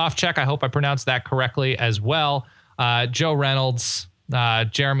 Jonathan Softcheck. I hope I pronounced that correctly as well. Joe Reynolds,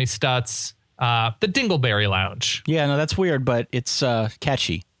 Jeremy Stutz, the Dingleberry Lounge. Yeah, no, that's weird, but it's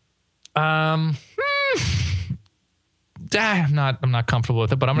catchy. I'm not comfortable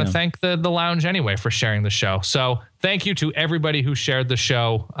with it, but I'm going to thank the lounge anyway for sharing the show. So thank you to everybody who shared the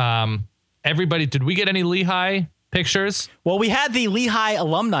show. Everybody, did we get any Lehigh pictures? Well, we had the Lehigh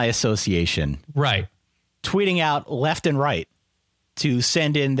Alumni Association tweeting out left and right to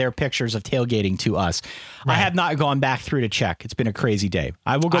send in their pictures of tailgating to us. Right. I have not gone back through to check. It's been a crazy day.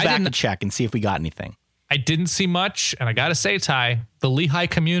 I will go back to check and see if we got anything. I didn't see much, and I got to say, Ty, the Lehigh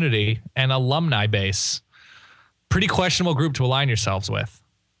community and alumni base, pretty questionable group to align yourselves with.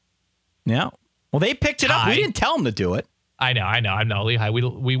 Yeah. Well, they picked it up. We didn't tell them to do it. I know. Lehigh,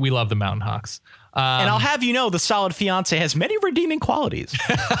 we love the Mountain Hawks. And I'll have you know, the Solid Fiance has many redeeming qualities.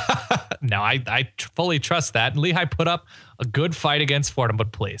 No, I fully trust that. And Lehigh put up a good fight against Fordham,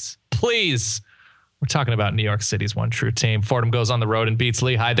 but please, we're talking about New York City's one true team. Fordham goes on the road and beats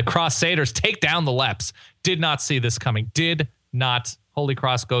Lehigh. The Crusaders take down the Leps. Did not see this coming. Did not. Holy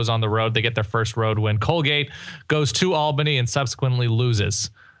Cross goes on the road. They get their first road win. Colgate goes to Albany and subsequently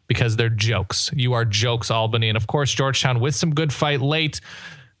loses because they're jokes. You are jokes, Albany. And of course, Georgetown with some good fight late.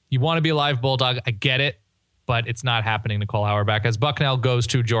 You want to be a live Bulldog. I get it, but it's not happening. Nicole Auerbach as Bucknell goes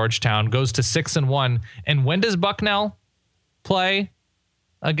to Georgetown, goes to 6-1. And when does Bucknell play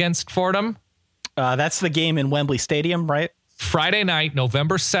against Fordham? That's the game in Wembley Stadium, right? Friday night,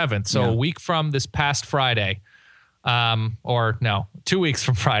 November 7th. So a week from this past Friday. 2 weeks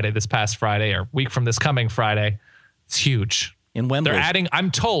from Friday, this past Friday, or week from this coming Friday. It's huge. In Wembley. They're adding, I'm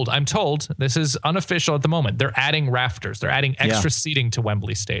told, this is unofficial at the moment. They're adding rafters. They're adding extra seating to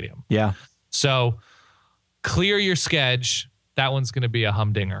Wembley Stadium. Yeah. So clear your sketch. That one's going to be a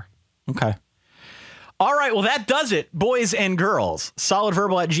humdinger. Okay. All right. Well, that does it, boys and girls.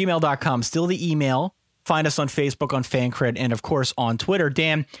 Solidverbal@gmail.com. Still the email. Find us on Facebook, on FanCred, and of course on Twitter.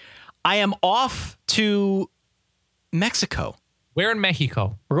 Dan, I am off to Mexico. Where in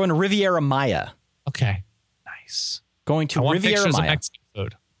Mexico? We're going to Riviera Maya. Okay. Nice. Going to Riviera Maya. Of Mexican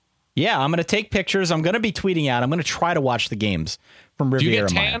food. Yeah, I'm going to take pictures. I'm going to be tweeting out. I'm going to try to watch the games from Riviera Maya.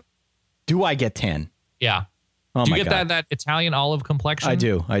 Do you get tan? Do I get tan? Yeah. Oh, do you get that Italian olive complexion? I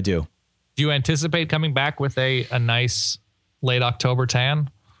do. Do you anticipate coming back with a nice late October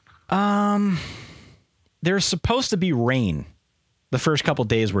tan? there's supposed to be rain the first couple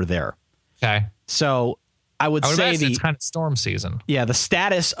days we're there. Okay. So I would say it's kind of storm season. Yeah, the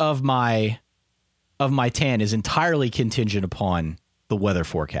status of my tan is entirely contingent upon the weather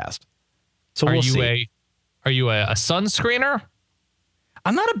forecast. So we'll see. Are you a sunscreener?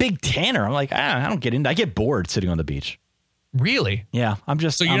 I'm not a big tanner. I'm like, I don't get into. I get bored sitting on the beach. Really? Yeah, I'm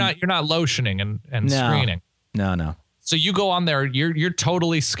just. So you're not lotioning and no, screening. No. So you go on there. You're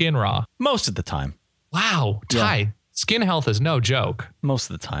totally skin raw most of the time. Wow, Ty, yeah. Skin health is no joke. Most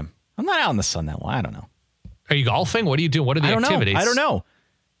of the time, I'm not out in the sun that long. I don't know. Are you golfing? What do you do? What are the activities? I don't know.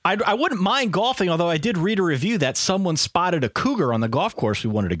 I wouldn't mind golfing, although I did read a review that someone spotted a cougar on the golf course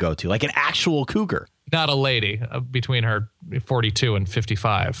we wanted to go to, like an actual cougar. Not a lady between her 42 and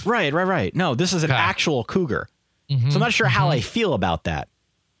 55. Right. No, this is an actual cougar. Mm-hmm. So I'm not sure how I feel about that.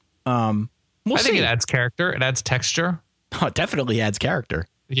 I think it adds character. It adds texture. Oh, it definitely adds character.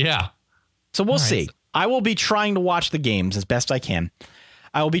 Yeah. So we'll see. I will be trying to watch the games as best I can.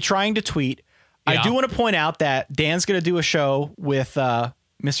 I will be trying to tweet. Yeah. I do want to point out that Dan's going to do a show with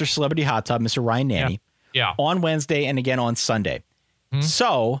Mr. Celebrity Hot Tub, Mr. Ryan Nanny, on Wednesday and again on Sunday. Mm-hmm.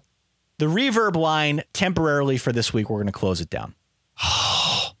 So the Reverb line temporarily for this week, we're going to close it down.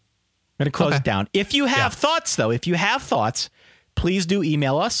 We're going to close it down. If you have thoughts, though, please do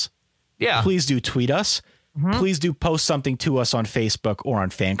email us. Yeah. Please do tweet us. Mm-hmm. Please do post something to us on Facebook or on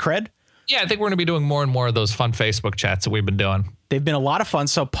FanCred. Yeah, I think we're going to be doing more and more of those fun Facebook chats that we've been doing. They've been a lot of fun.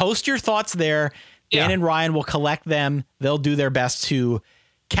 So post your thoughts there. Dan and Ryan will collect them. They'll do their best to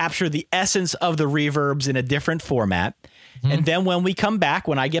capture the essence of the Reverbs in a different format. Mm-hmm. And then when we come back,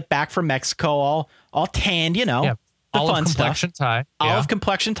 when I get back from Mexico, I'll tan, the fun stuff. Olive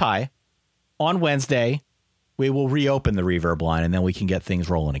complexion tie. On Wednesday, we will reopen the Reverb line, and then we can get things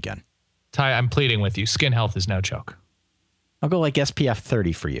rolling again. Ty, I'm pleading with you. Skin health is no joke. I'll go like SPF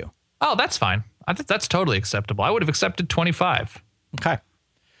 30 for you. Oh, that's fine. I think that's totally acceptable. I would have accepted 25. Okay.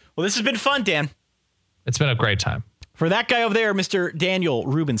 Well, this has been fun, Dan. It's been a great time. For that guy over there, Mr. Daniel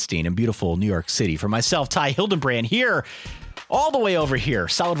Rubenstein in beautiful New York City. For myself, Ty Hildenbrand here, all the way over here,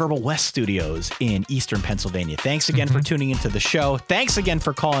 Solid Verbal West Studios in Eastern Pennsylvania. Thanks again for tuning into the show. Thanks again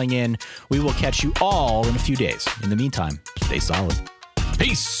for calling in. We will catch you all in a few days. In the meantime, stay solid.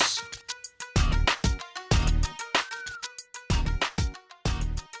 Peace.